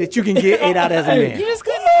masculine way that you can get ate out as a man. You just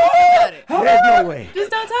couldn't talk about it. There's no way. Just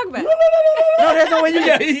don't talk about it. No, there's no way you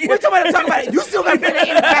can. We're talking about it. You still got to put that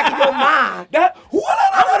in the back of your mind. I'm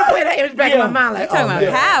going to put that image back in my mind. Like, you're talking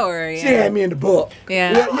about power. She had me in the book.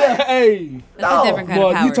 Yeah. Hey. That's a different kind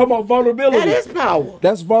of power. You talking about vulnerability. That is power.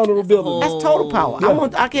 That's vulnerability. That's total power.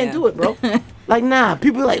 I can't do it, bro. Like, nah.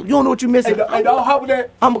 People are like, you don't know what you're missing. Hey, dog, how would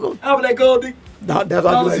that go, D? That's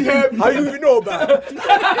all like, how you even know about it?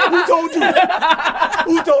 Who told you?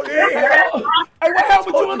 Who told you? Hey, what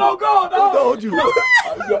happened to a no go, dog? Who told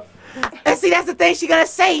you? And see, that's the thing she gonna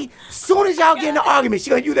say. Soon as y'all get in the argument, she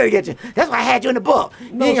gonna use that against you. That's why I had you in the book.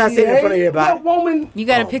 You ain't gotta sit in front of everybody. What woman? You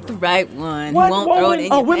gotta pick the right one. Who won't throw it in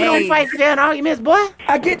your women don't fight fair in arguments, boy.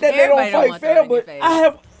 I get that they don't fight fair, but I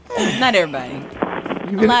have. Not everybody.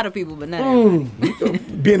 A lot of people, but not everybody.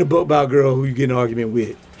 Be in a book about a girl who you get in an argument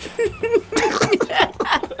with.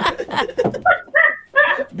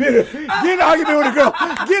 Get in an argument with a girl.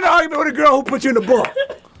 Get in an argument with a girl who put you in the book.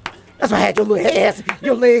 That's why I had your little ass,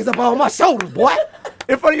 your legs up on my shoulders, boy.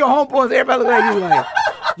 In front of your homeboys, everybody look at you like,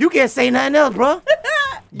 you can't say nothing else, bro.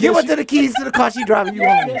 Give her to the keys to the car, she driving you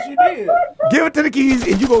home. Yes, you did. Give her to the keys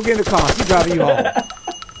and you go get in the car, she driving you home.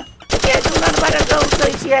 You can't do nothing about that girl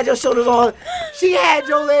saying she had your shoulders on. She had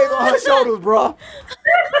your legs on her shoulders, bro.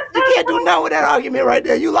 You can't do nothing with that argument right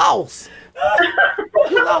there. You lost.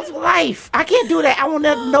 You lost life. I can't do that. I won't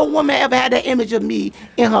let no woman ever had that image of me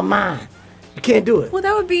in her mind. You can't do it. Well,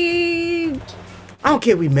 that would be... I don't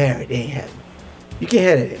care if we married. They ain't having it. You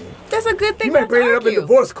can't have that in me. That's a good thing. You might bring it up in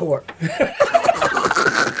divorce court.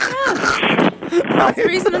 That's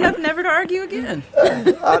reason enough never to argue again.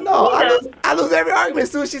 No, I lose every argument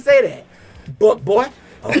as soon as she say that. But boy,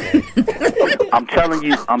 okay. I'm telling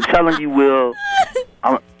you, Will.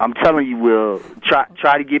 I'm telling you, Will,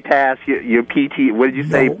 try to get past your PT. What did you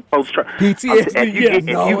say? Post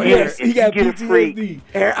PTSD. If you get a freak,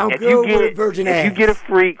 I'm good with virgin ass. If you get a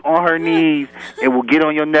freak on her knees and will get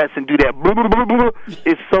on your nuts and do that, blah, blah, blah, blah,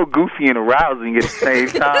 it's so goofy and arousing at the same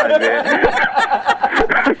time, man.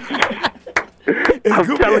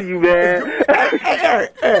 I'm telling you, man. Hey,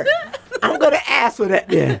 Eric, I'm gonna ask for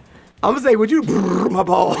that. Yeah. I'm gonna say, would you my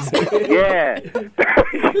balls? Yeah.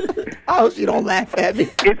 I hope she don't laugh at me.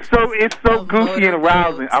 It's so goofy and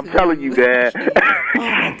arousing. I'm telling you, man. Oh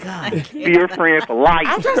my God. Be your friend for life.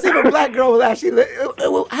 I'm trying to see if a black girl would actually.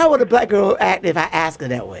 How would a black girl act if I ask her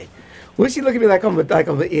that way? Would she look at me like I'm an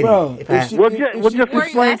idiot? Bro, just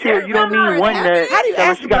explain to her you don't mean one nut. How do you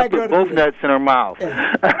ask she got to put both nuts in her mouth?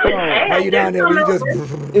 How you down there? You just.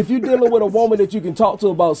 If you're dealing with a woman that you can talk to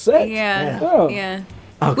about sex, Yeah.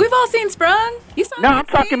 We've all seen Sprung. You saw No, that I'm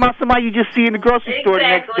talking about somebody you just see in the grocery store the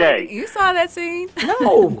next day. You saw that scene?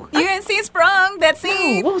 No. You ain't seen Sprung? That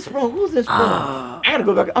scene? No, what was Sprung? Who's this Sprung? I gotta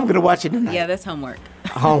go back. I'm gonna watch it tonight. Yeah, that's homework.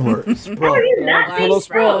 Homework. Sprung.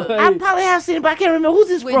 Sprung. I probably have seen it, but I can't remember. Who's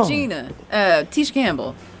this With Sprung? Gina. Tisha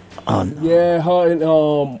Campbell. Oh, no. Yeah, her and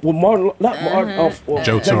well, Martin, not Martin.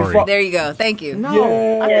 Joe Torre. There you go. Thank you. No.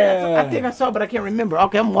 Yeah. I think I saw it, but I can't remember.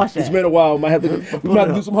 Okay, I'm watching It's that. been a while. We might have to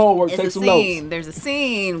do some homework, It's take a some scene. notes. There's a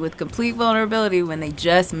scene with complete vulnerability when they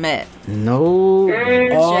just met. No. Just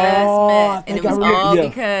met. And it was all yeah.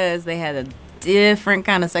 because they had a different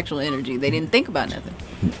kind of sexual energy. They didn't think about nothing.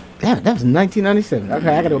 That was 1997. Okay,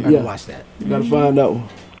 I gotta go back and watch that. You gotta find out.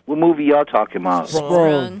 What movie y'all talking about?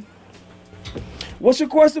 Sprung. What's your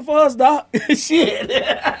question for us, Doc? Shit.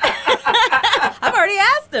 I've already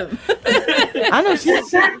asked him. I know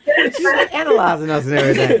she's analyzing us and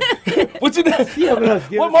everything. What you done?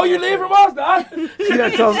 What more you need from us, Doc? She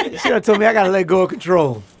done told me I gotta let go of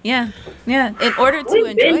control. Yeah. In order to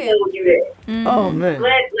enjoy been it. told you that. Oh man.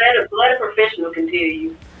 Let a professional can tell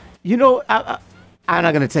you. You know, I'm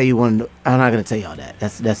not gonna tell you one. I'm not gonna tell y'all that.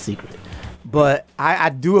 That's secret. But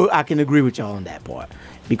I can agree with y'all on that part.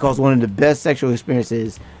 Because one of the best sexual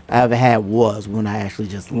experiences I ever had was when I actually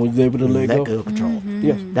just was able to let go of control. Mm-hmm.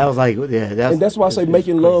 Yes. That was like, yeah. And that's why I say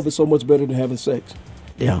making love is so much better than having sex.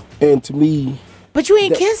 Yeah. And to me, but you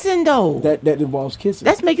ain't kissing though. That involves kissing.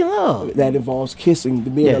 That's making love. That involves kissing.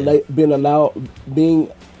 Being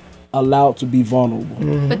allowed to be vulnerable.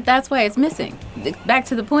 Mm-hmm. But that's why it's missing. Back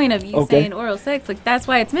to the point of you saying oral sex, like that's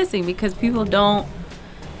why it's missing because people don't.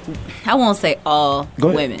 I won't say all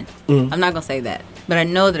women. I'm not gonna say that. But I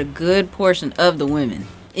know that a good portion of the women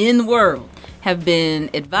in the world have been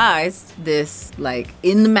advised this, like,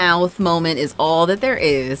 in the mouth moment is all that there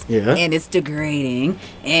is. Yeah. And it's degrading.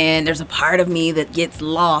 And there's a part of me that gets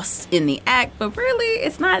lost in the act. But really,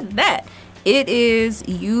 it's not that. It is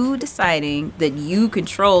you deciding that you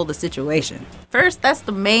control the situation. First, that's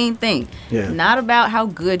the main thing. Yeah. Not about how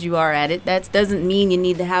good you are at it. That doesn't mean you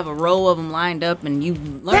need to have a row of them lined up and you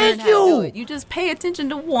learn how to do it. You just pay attention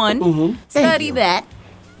to one, study that,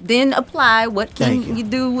 then apply what can you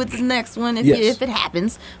do with the next one if it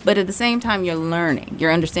happens. But at the same time, you're learning.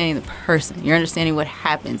 You're understanding the person. You're understanding what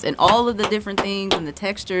happens. And all of the different things and the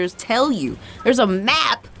textures tell you. There's a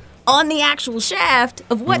map on the actual shaft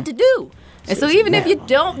of what to do. And so even if you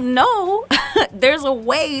don't know, there's a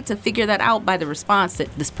way to figure that out by the response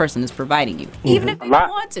that this person is providing you, even if they don't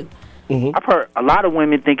want to. I've heard a lot of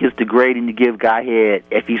women think it's degrading to give guy head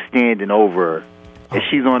if he's standing over her. If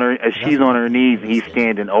she's on her knees and he's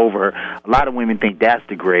standing over her, a lot of women think that's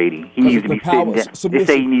degrading. He needs to be sitting down. They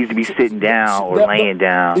say he needs to be sitting down or laying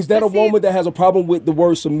down. Is that a woman that has a problem with the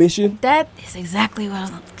word submission? That is exactly what I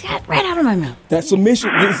was got right out of my mouth. That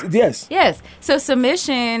submission, yes. Yes. So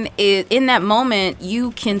submission is in that moment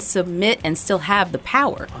you can submit and still have the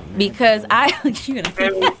power because you're gonna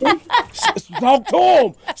talk to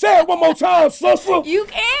him. Say it one more time, sister. You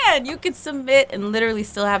can submit and literally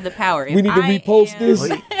still have the power. We need to repost this.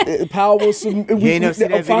 Power. You ain't never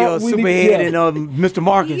seen that video of Superhead and Mr.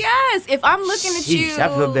 Marcus? Yes. If I'm looking at you I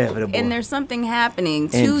feel bad for the boy. and there's something happening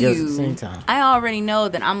And to just you, at the same time. I already know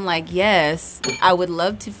that I'm like, yes, I would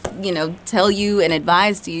love to, tell you and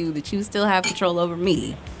advise to you that you still have control over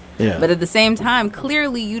me. Yeah. But at the same time,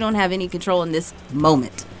 clearly you don't have any control in this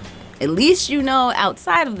moment. At least you know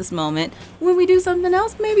outside of this moment, when we do something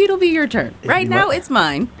else, maybe it'll be your turn. Right now, it's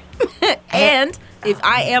mine. And if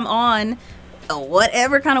I am on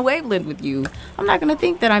whatever kind of wavelength with you, I'm not going to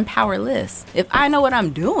think that I'm powerless. If I know what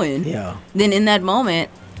I'm doing, then in that moment,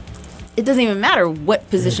 it doesn't even matter what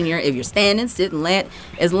position you're in. If you're standing, sitting, laying,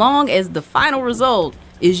 as long as the final result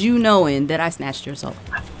is you knowing that I snatched your soul.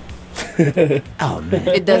 Oh man.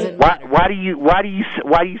 It doesn't matter. Why do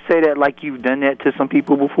you say that like you've done that to some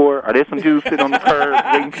people before? Are there some dudes sitting on the curb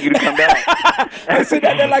waiting for you to come back? I sit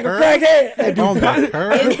out there like a crackhead. On the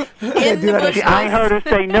curb? I ain't heard her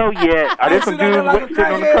say no yet. Are there some dudes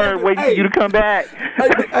sitting on the curb waiting for you to come back?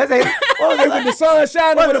 I say, what was when the sun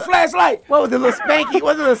shining with a flashlight? What was the little spanky?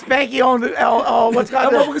 Was it a spanky on the what's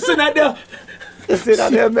called? I'm sitting out there. Sit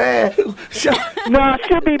out there, man. No,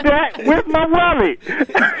 she'll be back. Where's my wallet?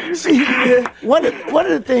 See, one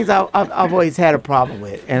of the things I've always had a problem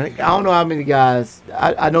with, and I don't know how many guys,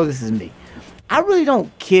 I know this is me. I really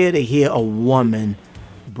don't care to hear a woman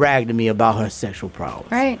brag to me about her sexual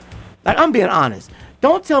prowess. Right. Like, I'm being honest.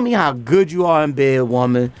 Don't tell me how good you are in bed,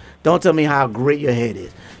 woman. Don't tell me how great your head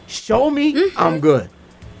is. Show me I'm good.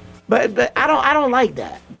 But I don't like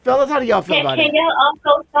that. Fellas, how do y'all feel about Can that? y'all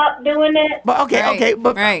also stop doing that? But okay,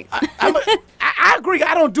 but I agree.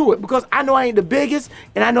 I don't do it because I know I ain't the biggest,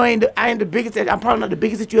 and I know I ain't the biggest. I'm probably not the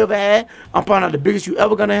biggest that you ever had. I'm probably not the biggest you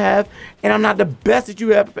ever gonna have, and I'm not the best that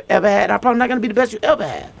you ever had. And I'm probably not gonna be the best you ever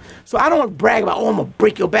had. So I don't brag about, I'm gonna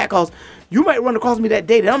break your back, cause you might run across me that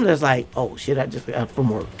day that I'm just like, oh shit, I just got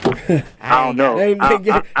from work. I don't know. I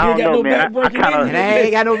don't know, man. I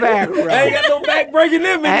ain't got no back. I ain't got no back breaking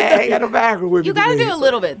in me. I ain't got no back with me. You gotta do a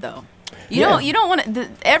little bit though. You don't want to.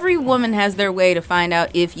 Every woman has their way to find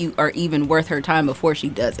out if you are even worth her time before she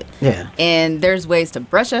does it. Yeah. And there's ways to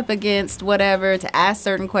brush up against whatever, to ask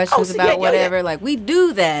certain questions about whatever. Like, we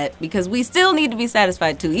do that because we still need to be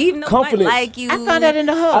satisfied too, even though confidence. I like you. I found that in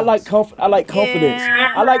the hub. I like confidence.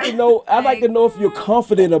 Yeah. I like to know if you're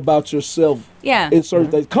confident about yourself. Yeah. In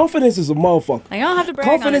certain things, confidence is a motherfucker. Like, I don't have to brag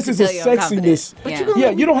confidence on it is a to tell you I'm sexiness.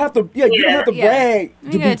 confident. You don't have to. Yeah, you don't have to brag to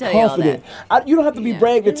be confident. You don't have to be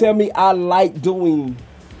brag to tell me I like doing.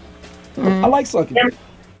 I like sucking.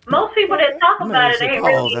 Most people that talk about it ain't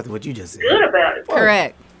really that's what you just said. good about it.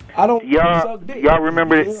 Correct. I don't. Y'all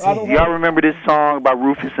remember this? Y'all remember this song by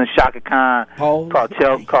Rufus and Shaka Khan called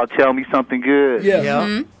 "Tell Me Something Good"? Yeah.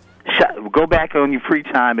 Mm-hmm. Go back on your free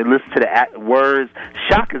time and listen to the words.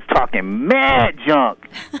 Shaka's talking mad junk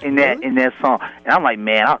in that song, and I'm like,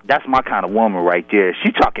 man, that's my kind of woman right there.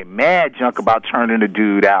 She talking mad junk about turning a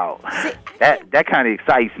dude out. That kind of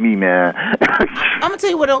excites me, man. I'm gonna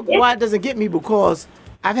tell you why it doesn't get me, because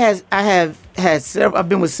I've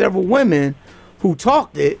been with several women who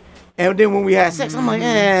talked it, and then when we had sex, I'm like,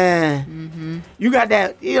 you got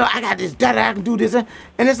that, I got this, that I can do this, and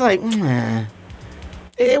it's like,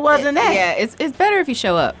 it wasn't that. Yeah, it's better if you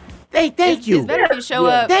show up. Thank you. It's better if you show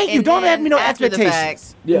up. Thank you. Don't have me no after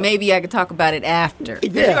expectations. The fact, maybe I could talk about it after.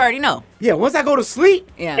 You already know. Yeah, once I go to sleep,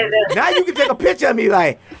 now you can take a picture of me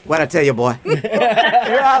like, what'd I tell you, boy?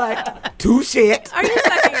 Like, too shit. Are you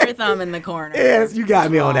sucking your thumb in the corner? Yes, you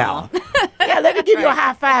got me on that one. Yeah, let me give you a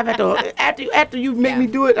high five after you make me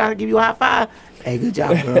do it. I'll give you a high five. Hey, good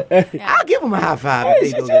job, girl. I'll give him a high five.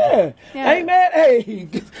 Hey, hey, man. Hey,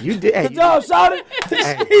 you did. Good job, Shawty.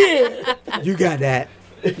 Hey, you got that.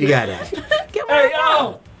 You got that. Give me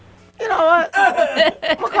You know what? I'm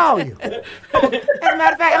going to call you. As a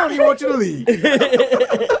matter of fact, I don't even want you to leave.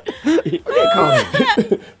 Call me.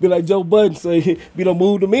 Be like Joe Budden say, we done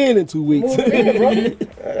moved them in 2 weeks.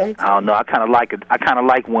 I don't know. I kind of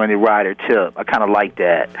like when they ride their tip. I kind of like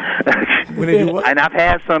that. When they do what? And I've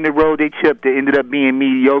had some that rode their tip that ended up being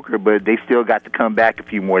mediocre, but they still got to come back a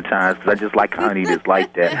few more times because I just like honey that's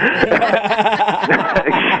like that.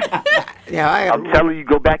 Yeah, I'm telling you,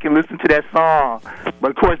 go back and listen to that song.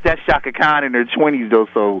 But of course, that's Shaka Khan in her 20s, though,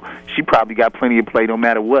 so she probably got plenty of play no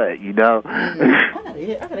matter what, you know.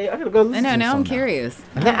 I gotta go listen. I know. Now I'm curious.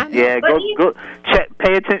 Yeah, go check.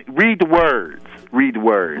 Pay attention. Read the words. Read the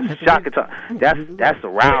words. Shaka, that's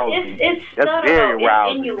arousing. That's very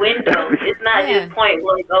arousing. It's innuendo. It's not just point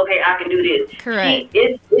blank. Okay, I can do this. Correct.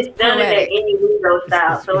 It's done in that innuendo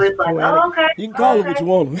style. So it's like, okay. You can call it what you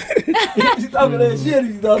want. He's talking that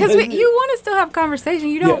shit. Because you want to still have conversation.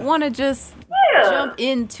 You don't want to just jump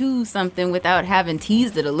into something without having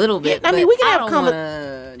teased it a little bit. I mean, we can have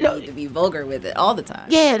need to be vulgar with it all the time.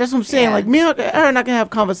 Yeah, that's what I'm saying. Like, me and her and I can have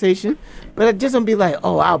conversation, but it just don't be like,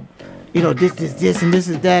 oh, I'll, this, and this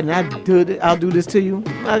is that, and I'll do this to you.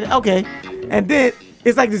 Like, okay. And then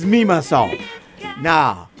it's like this meme I saw.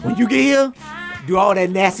 Nah, when you get here, do all that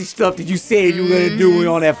nasty stuff that you said you were going to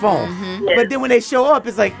do on that phone. Mm-hmm. But then when they show up,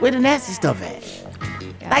 it's like, where the nasty stuff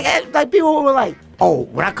at? Like people were like, oh,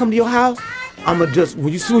 when I come to your house, I'ma just,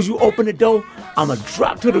 as soon as you open the door, I'ma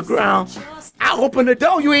drop to the ground. I open the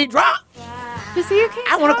door, you ain't drop. But see, you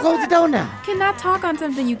can't. I want to close the door now. Cannot talk on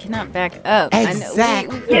something you cannot back up. Exactly. I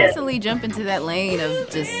know we constantly jump into that lane of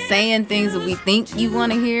just saying things that we think you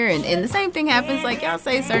want to hear, and the same thing happens. Like y'all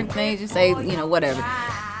say certain things, you say whatever.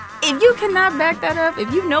 If you cannot back that up,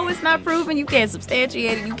 if you know it's not proven, you can't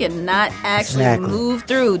substantiate it, you cannot actually move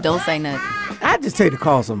through, don't say nothing. I just take the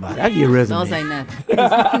call somebody. I get a resume. Don't say nothing.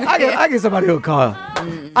 I get somebody who'll call.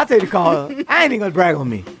 I take the call. I ain't even gonna brag on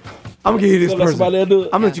me. I'm gonna give you this person. I'm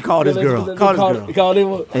gonna let you call this girl. Call this girl. Call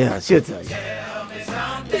them. Yeah, she'll tell you.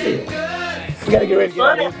 We gotta get ready to get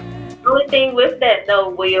out of here. The only thing with that though,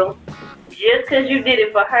 Will, just because you did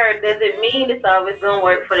it for her doesn't mean it's always gonna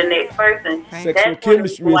work for the next person. Sexual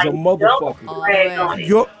chemistry is a motherfucker.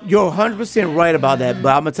 You're 100% right about that,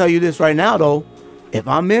 but I'm gonna tell you this right now though. If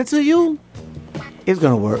I'm into you, it's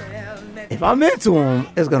gonna work. If I'm into him,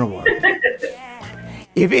 it's gonna work.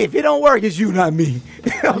 If it don't work, it's you, not me.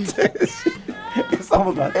 It's all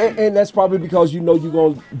about that. And that's probably because you know you're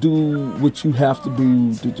gonna do what you have to do.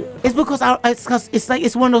 It's because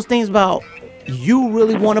it's one of those things about you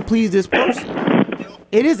really want to please this person.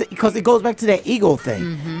 It is because it goes back to that ego thing.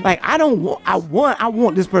 Mm-hmm. Like I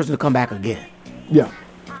want this person to come back again. Yeah.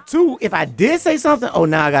 2, if I did say something,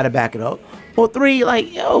 now I gotta back it up. Or 3,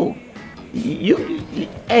 like yo, you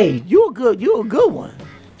a good one.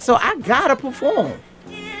 So I gotta perform.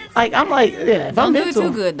 Like I'm like, yeah. If Don't I'm do it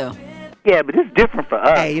too good though. Yeah, but it's different for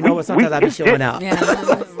us. Hey, you know what? Sometimes I be showing out. Hey,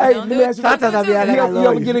 let me ask you, sometimes I be like, I you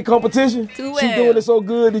love ever get in competition? She doing it so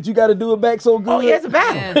good that you got to do it back so good. Oh, yeah, it's a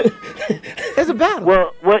battle. It's a battle.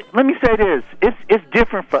 Well, let me say this. It's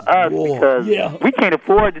different for us because we can't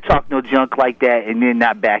afford to talk no junk like that and then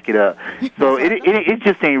not back it up. So it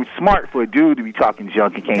just ain't smart for a dude to be talking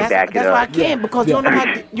junk and can't back it up. That's why I can't because you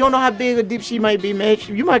don't know how big or deep she might be, man.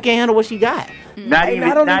 You might can't handle what she got. Not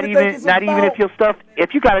even if your stuff.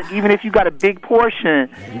 If you got a big portion,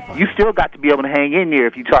 you still got to be able to hang in there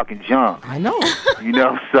if you talking junk. I know. You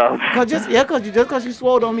know, so. Just because you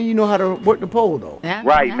swole on me, you know how to work the pole though. Yeah,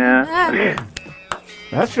 right, man. Yeah.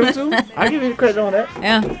 That's true too. I give you credit on that.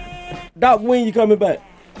 Yeah. Doc, when you coming back?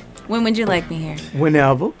 When would you like me here?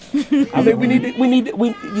 Whenever. I mean,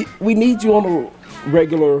 we need you on a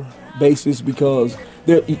regular basis because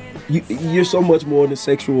you're so much more than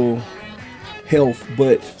sexual health,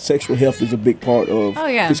 but sexual health is a big part of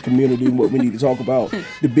this community and what we need to talk about.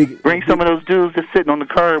 Bring some of those dudes that's sitting on the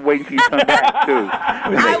curb waiting for you to come back too.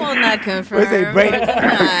 I will not confirm.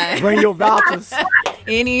 Bring your vouchers.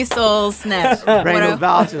 Any soul snatch. Bring those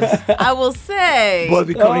vouchers. I will say. Boys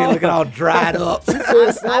be coming here looking all dried up.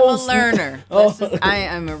 I'm a learner. I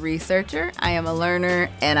am a researcher. I am a learner,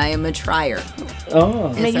 and I am a trier.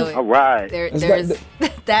 Oh, so all right.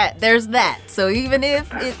 There's that. So even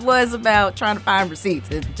if it was about trying to find receipts,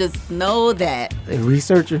 just know that a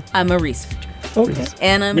researcher. I'm a researcher. Okay.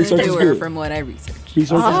 And I'm a doer from what I research.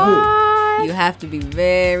 Research is good. You have to be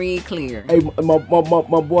very clear. Hey, my boy.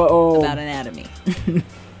 About anatomy.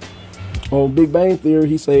 On Big Bang Theory,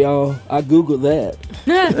 he say, I Googled that.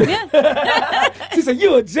 She said,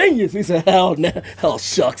 you a genius. He said, hell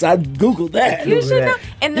shucks, I Googled that. You should know.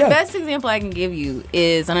 And the best example I can give you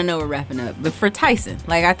is, and I know we're wrapping up, but for Tyson.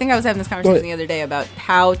 Like, I think I was having this conversation the other day about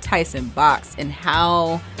how Tyson boxed and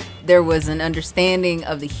how there was an understanding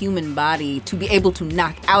of the human body to be able to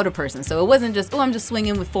knock out a person. So it wasn't just, I'm just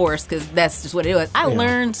swinging with force because that's just what it was. I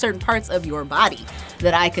learned certain parts of your body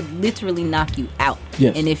that I could literally knock you out.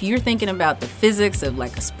 Yes. And if you're thinking about the physics of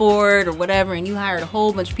like a sport or whatever, and you hired a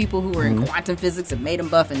whole bunch of people who were in quantum physics and made them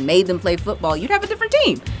buff and made them play football, you'd have a different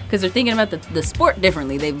team because they're thinking about the sport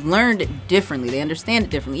differently. They've learned it differently. They understand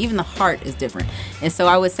it differently. Even the heart is different. And so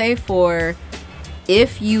I would say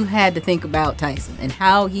if you had to think about Tyson and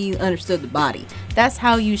how he understood the body, that's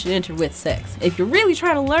how you should enter with sex. If you're really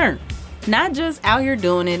trying to learn, not just out here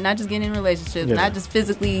doing it, not just getting in relationships, not just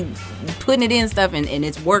physically putting it in stuff and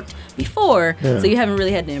it's worked before, so you haven't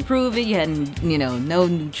really had to improve it, you hadn't, no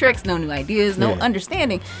new tricks, no new ideas, no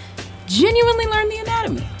understanding. Genuinely learn the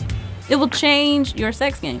anatomy. It will change your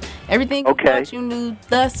sex game. Everything that you knew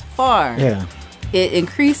thus far. Yeah. It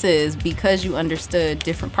increases because you understood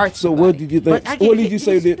different parts. So of the what body. did you think? What did you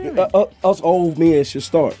say that us old men should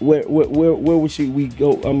start? Where should we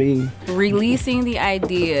go? I mean, releasing the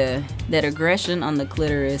idea that aggression on the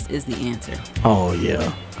clitoris is the answer. Oh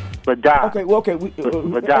yeah. But Doc. Okay.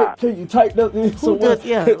 But Doc. Can you type that? Who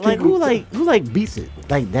beats it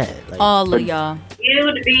like that? Like, all of y'all.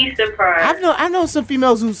 You'd be surprised. I know some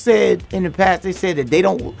females who said in the past they said that they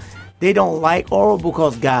don't like oral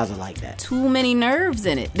because guys are like that. Too many nerves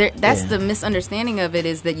in it. That's the misunderstanding of it,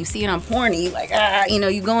 is that you see it on porn, you like,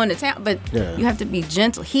 you go into town, but you have to be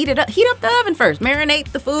gentle. Heat up the oven first.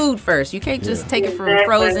 Marinate the food first. You can't just take it from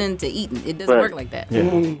frozen to eaten. It doesn't work like that.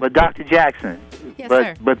 Yeah. But Dr. Jackson. Yes,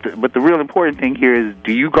 sir. But the real important thing here is,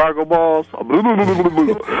 do you gargle balls? I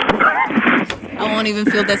won't even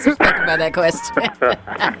feel disrespected by that question.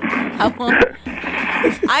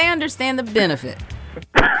 I understand the benefit.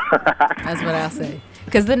 That's what I'll say.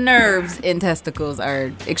 Because the nerves in testicles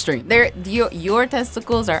are extreme. Your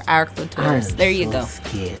testicles are our clitoris. There you go.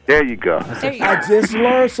 There you go. I just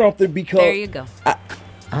learned something because there you go.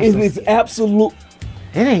 It is absolute.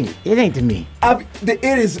 It ain't to me. It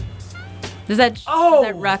is. Does that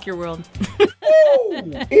rock your world?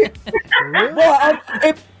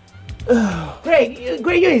 Greg,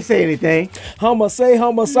 you ain't say anything. Greg.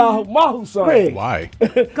 Why?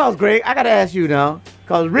 Cause Greg, I gotta ask you now.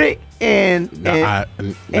 Cause Rick and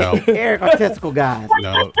Eric are testicle guys.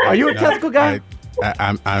 No. Are you a testicle guy?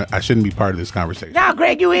 I shouldn't be part of this conversation. Nah,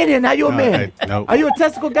 Greg, you in here. Now you a man. No. Are you a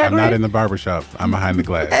testicle guy, I'm Greg? not in the barbershop. I'm behind the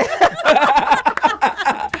glass.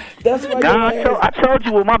 That's why I told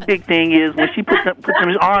you what my big thing is when she put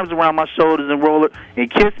them arms around my shoulders and roll it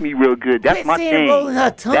and kiss me real good. That's my thing. Rolling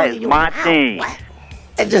her tongue That's my thing.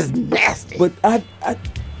 That's just nasty. But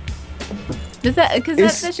Does that because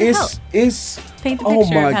that should help it's paint the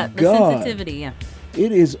picture my of how, the God. sensitivity. Yeah.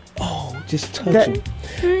 It is. Just touch him.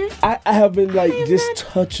 I have been like, just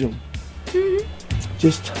touch him.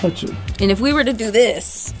 Just touch him. And if we were to do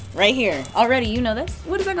this right here, already, you know this.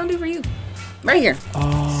 What is that gonna do for you? Right here.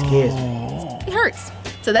 Scares me. It hurts.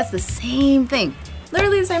 So that's the same thing.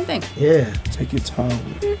 Literally the same thing. Yeah. Take your time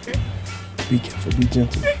with it. Be careful. Be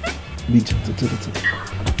gentle. Be gentle to the tip.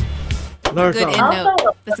 Learn Good end something.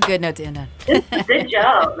 note. That's a good note to end on. Good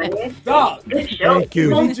job, man. Doc. Good show. Thank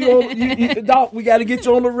you. Doc, we got to get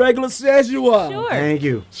you on the regular schedule. Sure. Thank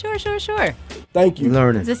you. Sure. Thank you.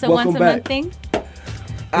 Learning. Is this a Welcome once a month back. thing?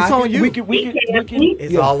 It's on you. We can.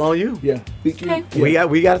 It's all on you. Yeah. We can. Okay. Yeah.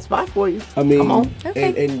 We got a spot for you. I mean, come on.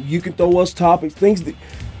 Okay. And you can throw us topics, things that,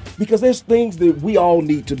 because there's things that we all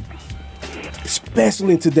need to,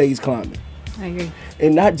 especially in today's climate, I agree.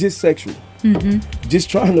 and not just sexual. Just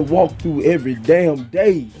trying to walk through every damn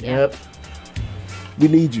day. Yep. We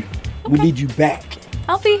need you. We need you back.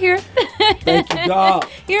 I'll be here. Thank you, God.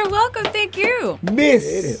 You're welcome. Thank you.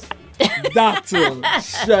 Miss Dr.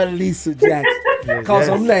 CHERLISA Jackson. Cause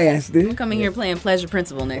I'm nasty. I'm coming here playing Pleasure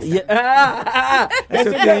Principle next time. Yeah.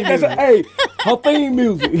 That's hey, her theme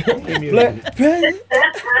music. Can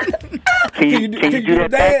you do that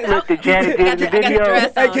backflip that Janet did in the video?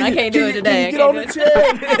 Dress on. I can't do it today. Get on the chair.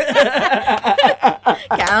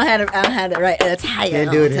 I don't have the right attire Can't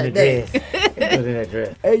do it in a today. dress. Can't do it in a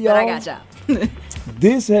dress. Hey, y'all. But I got y'all.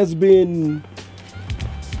 This has been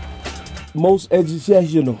most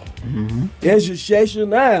educational.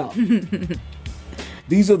 Educational.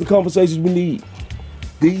 These are the conversations we need.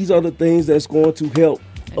 These are the things that's going to help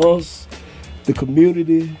us, the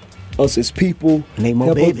community, us as people. Make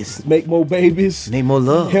more babies. Make more babies. Make more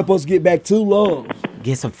love. Help us get back to love.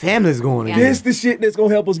 Get some families going again. This the shit that's going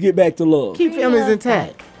to help us get back to love. Keep families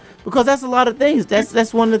intact. Because that's a lot of things.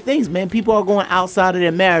 That's one of the things, man. People are going outside of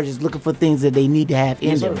their marriages looking for things that they need to have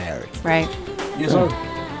in their marriage. Right. Yes, sir.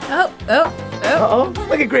 Uh-oh.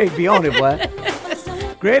 Look at Greg be on it, boy.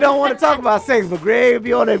 Greg don't want to talk about sex, but Greg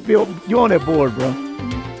be on that you on that board, bro.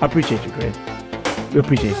 I appreciate you, Greg. We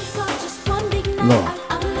appreciate you. Lord.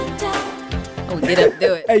 Oh, get up,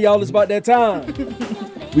 do it. Hey, y'all, it's about that time.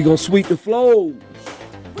 We gonna sweep the floors,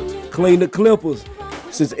 clean the clippers.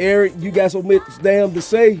 Since Eric, you got so much damn to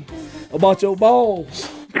say about your balls.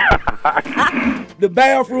 The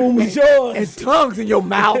bathroom is yours. And tongues in your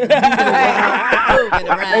mouth. And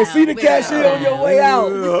see the cashier on your way out.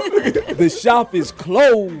 The shop is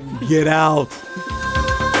closed. Get out.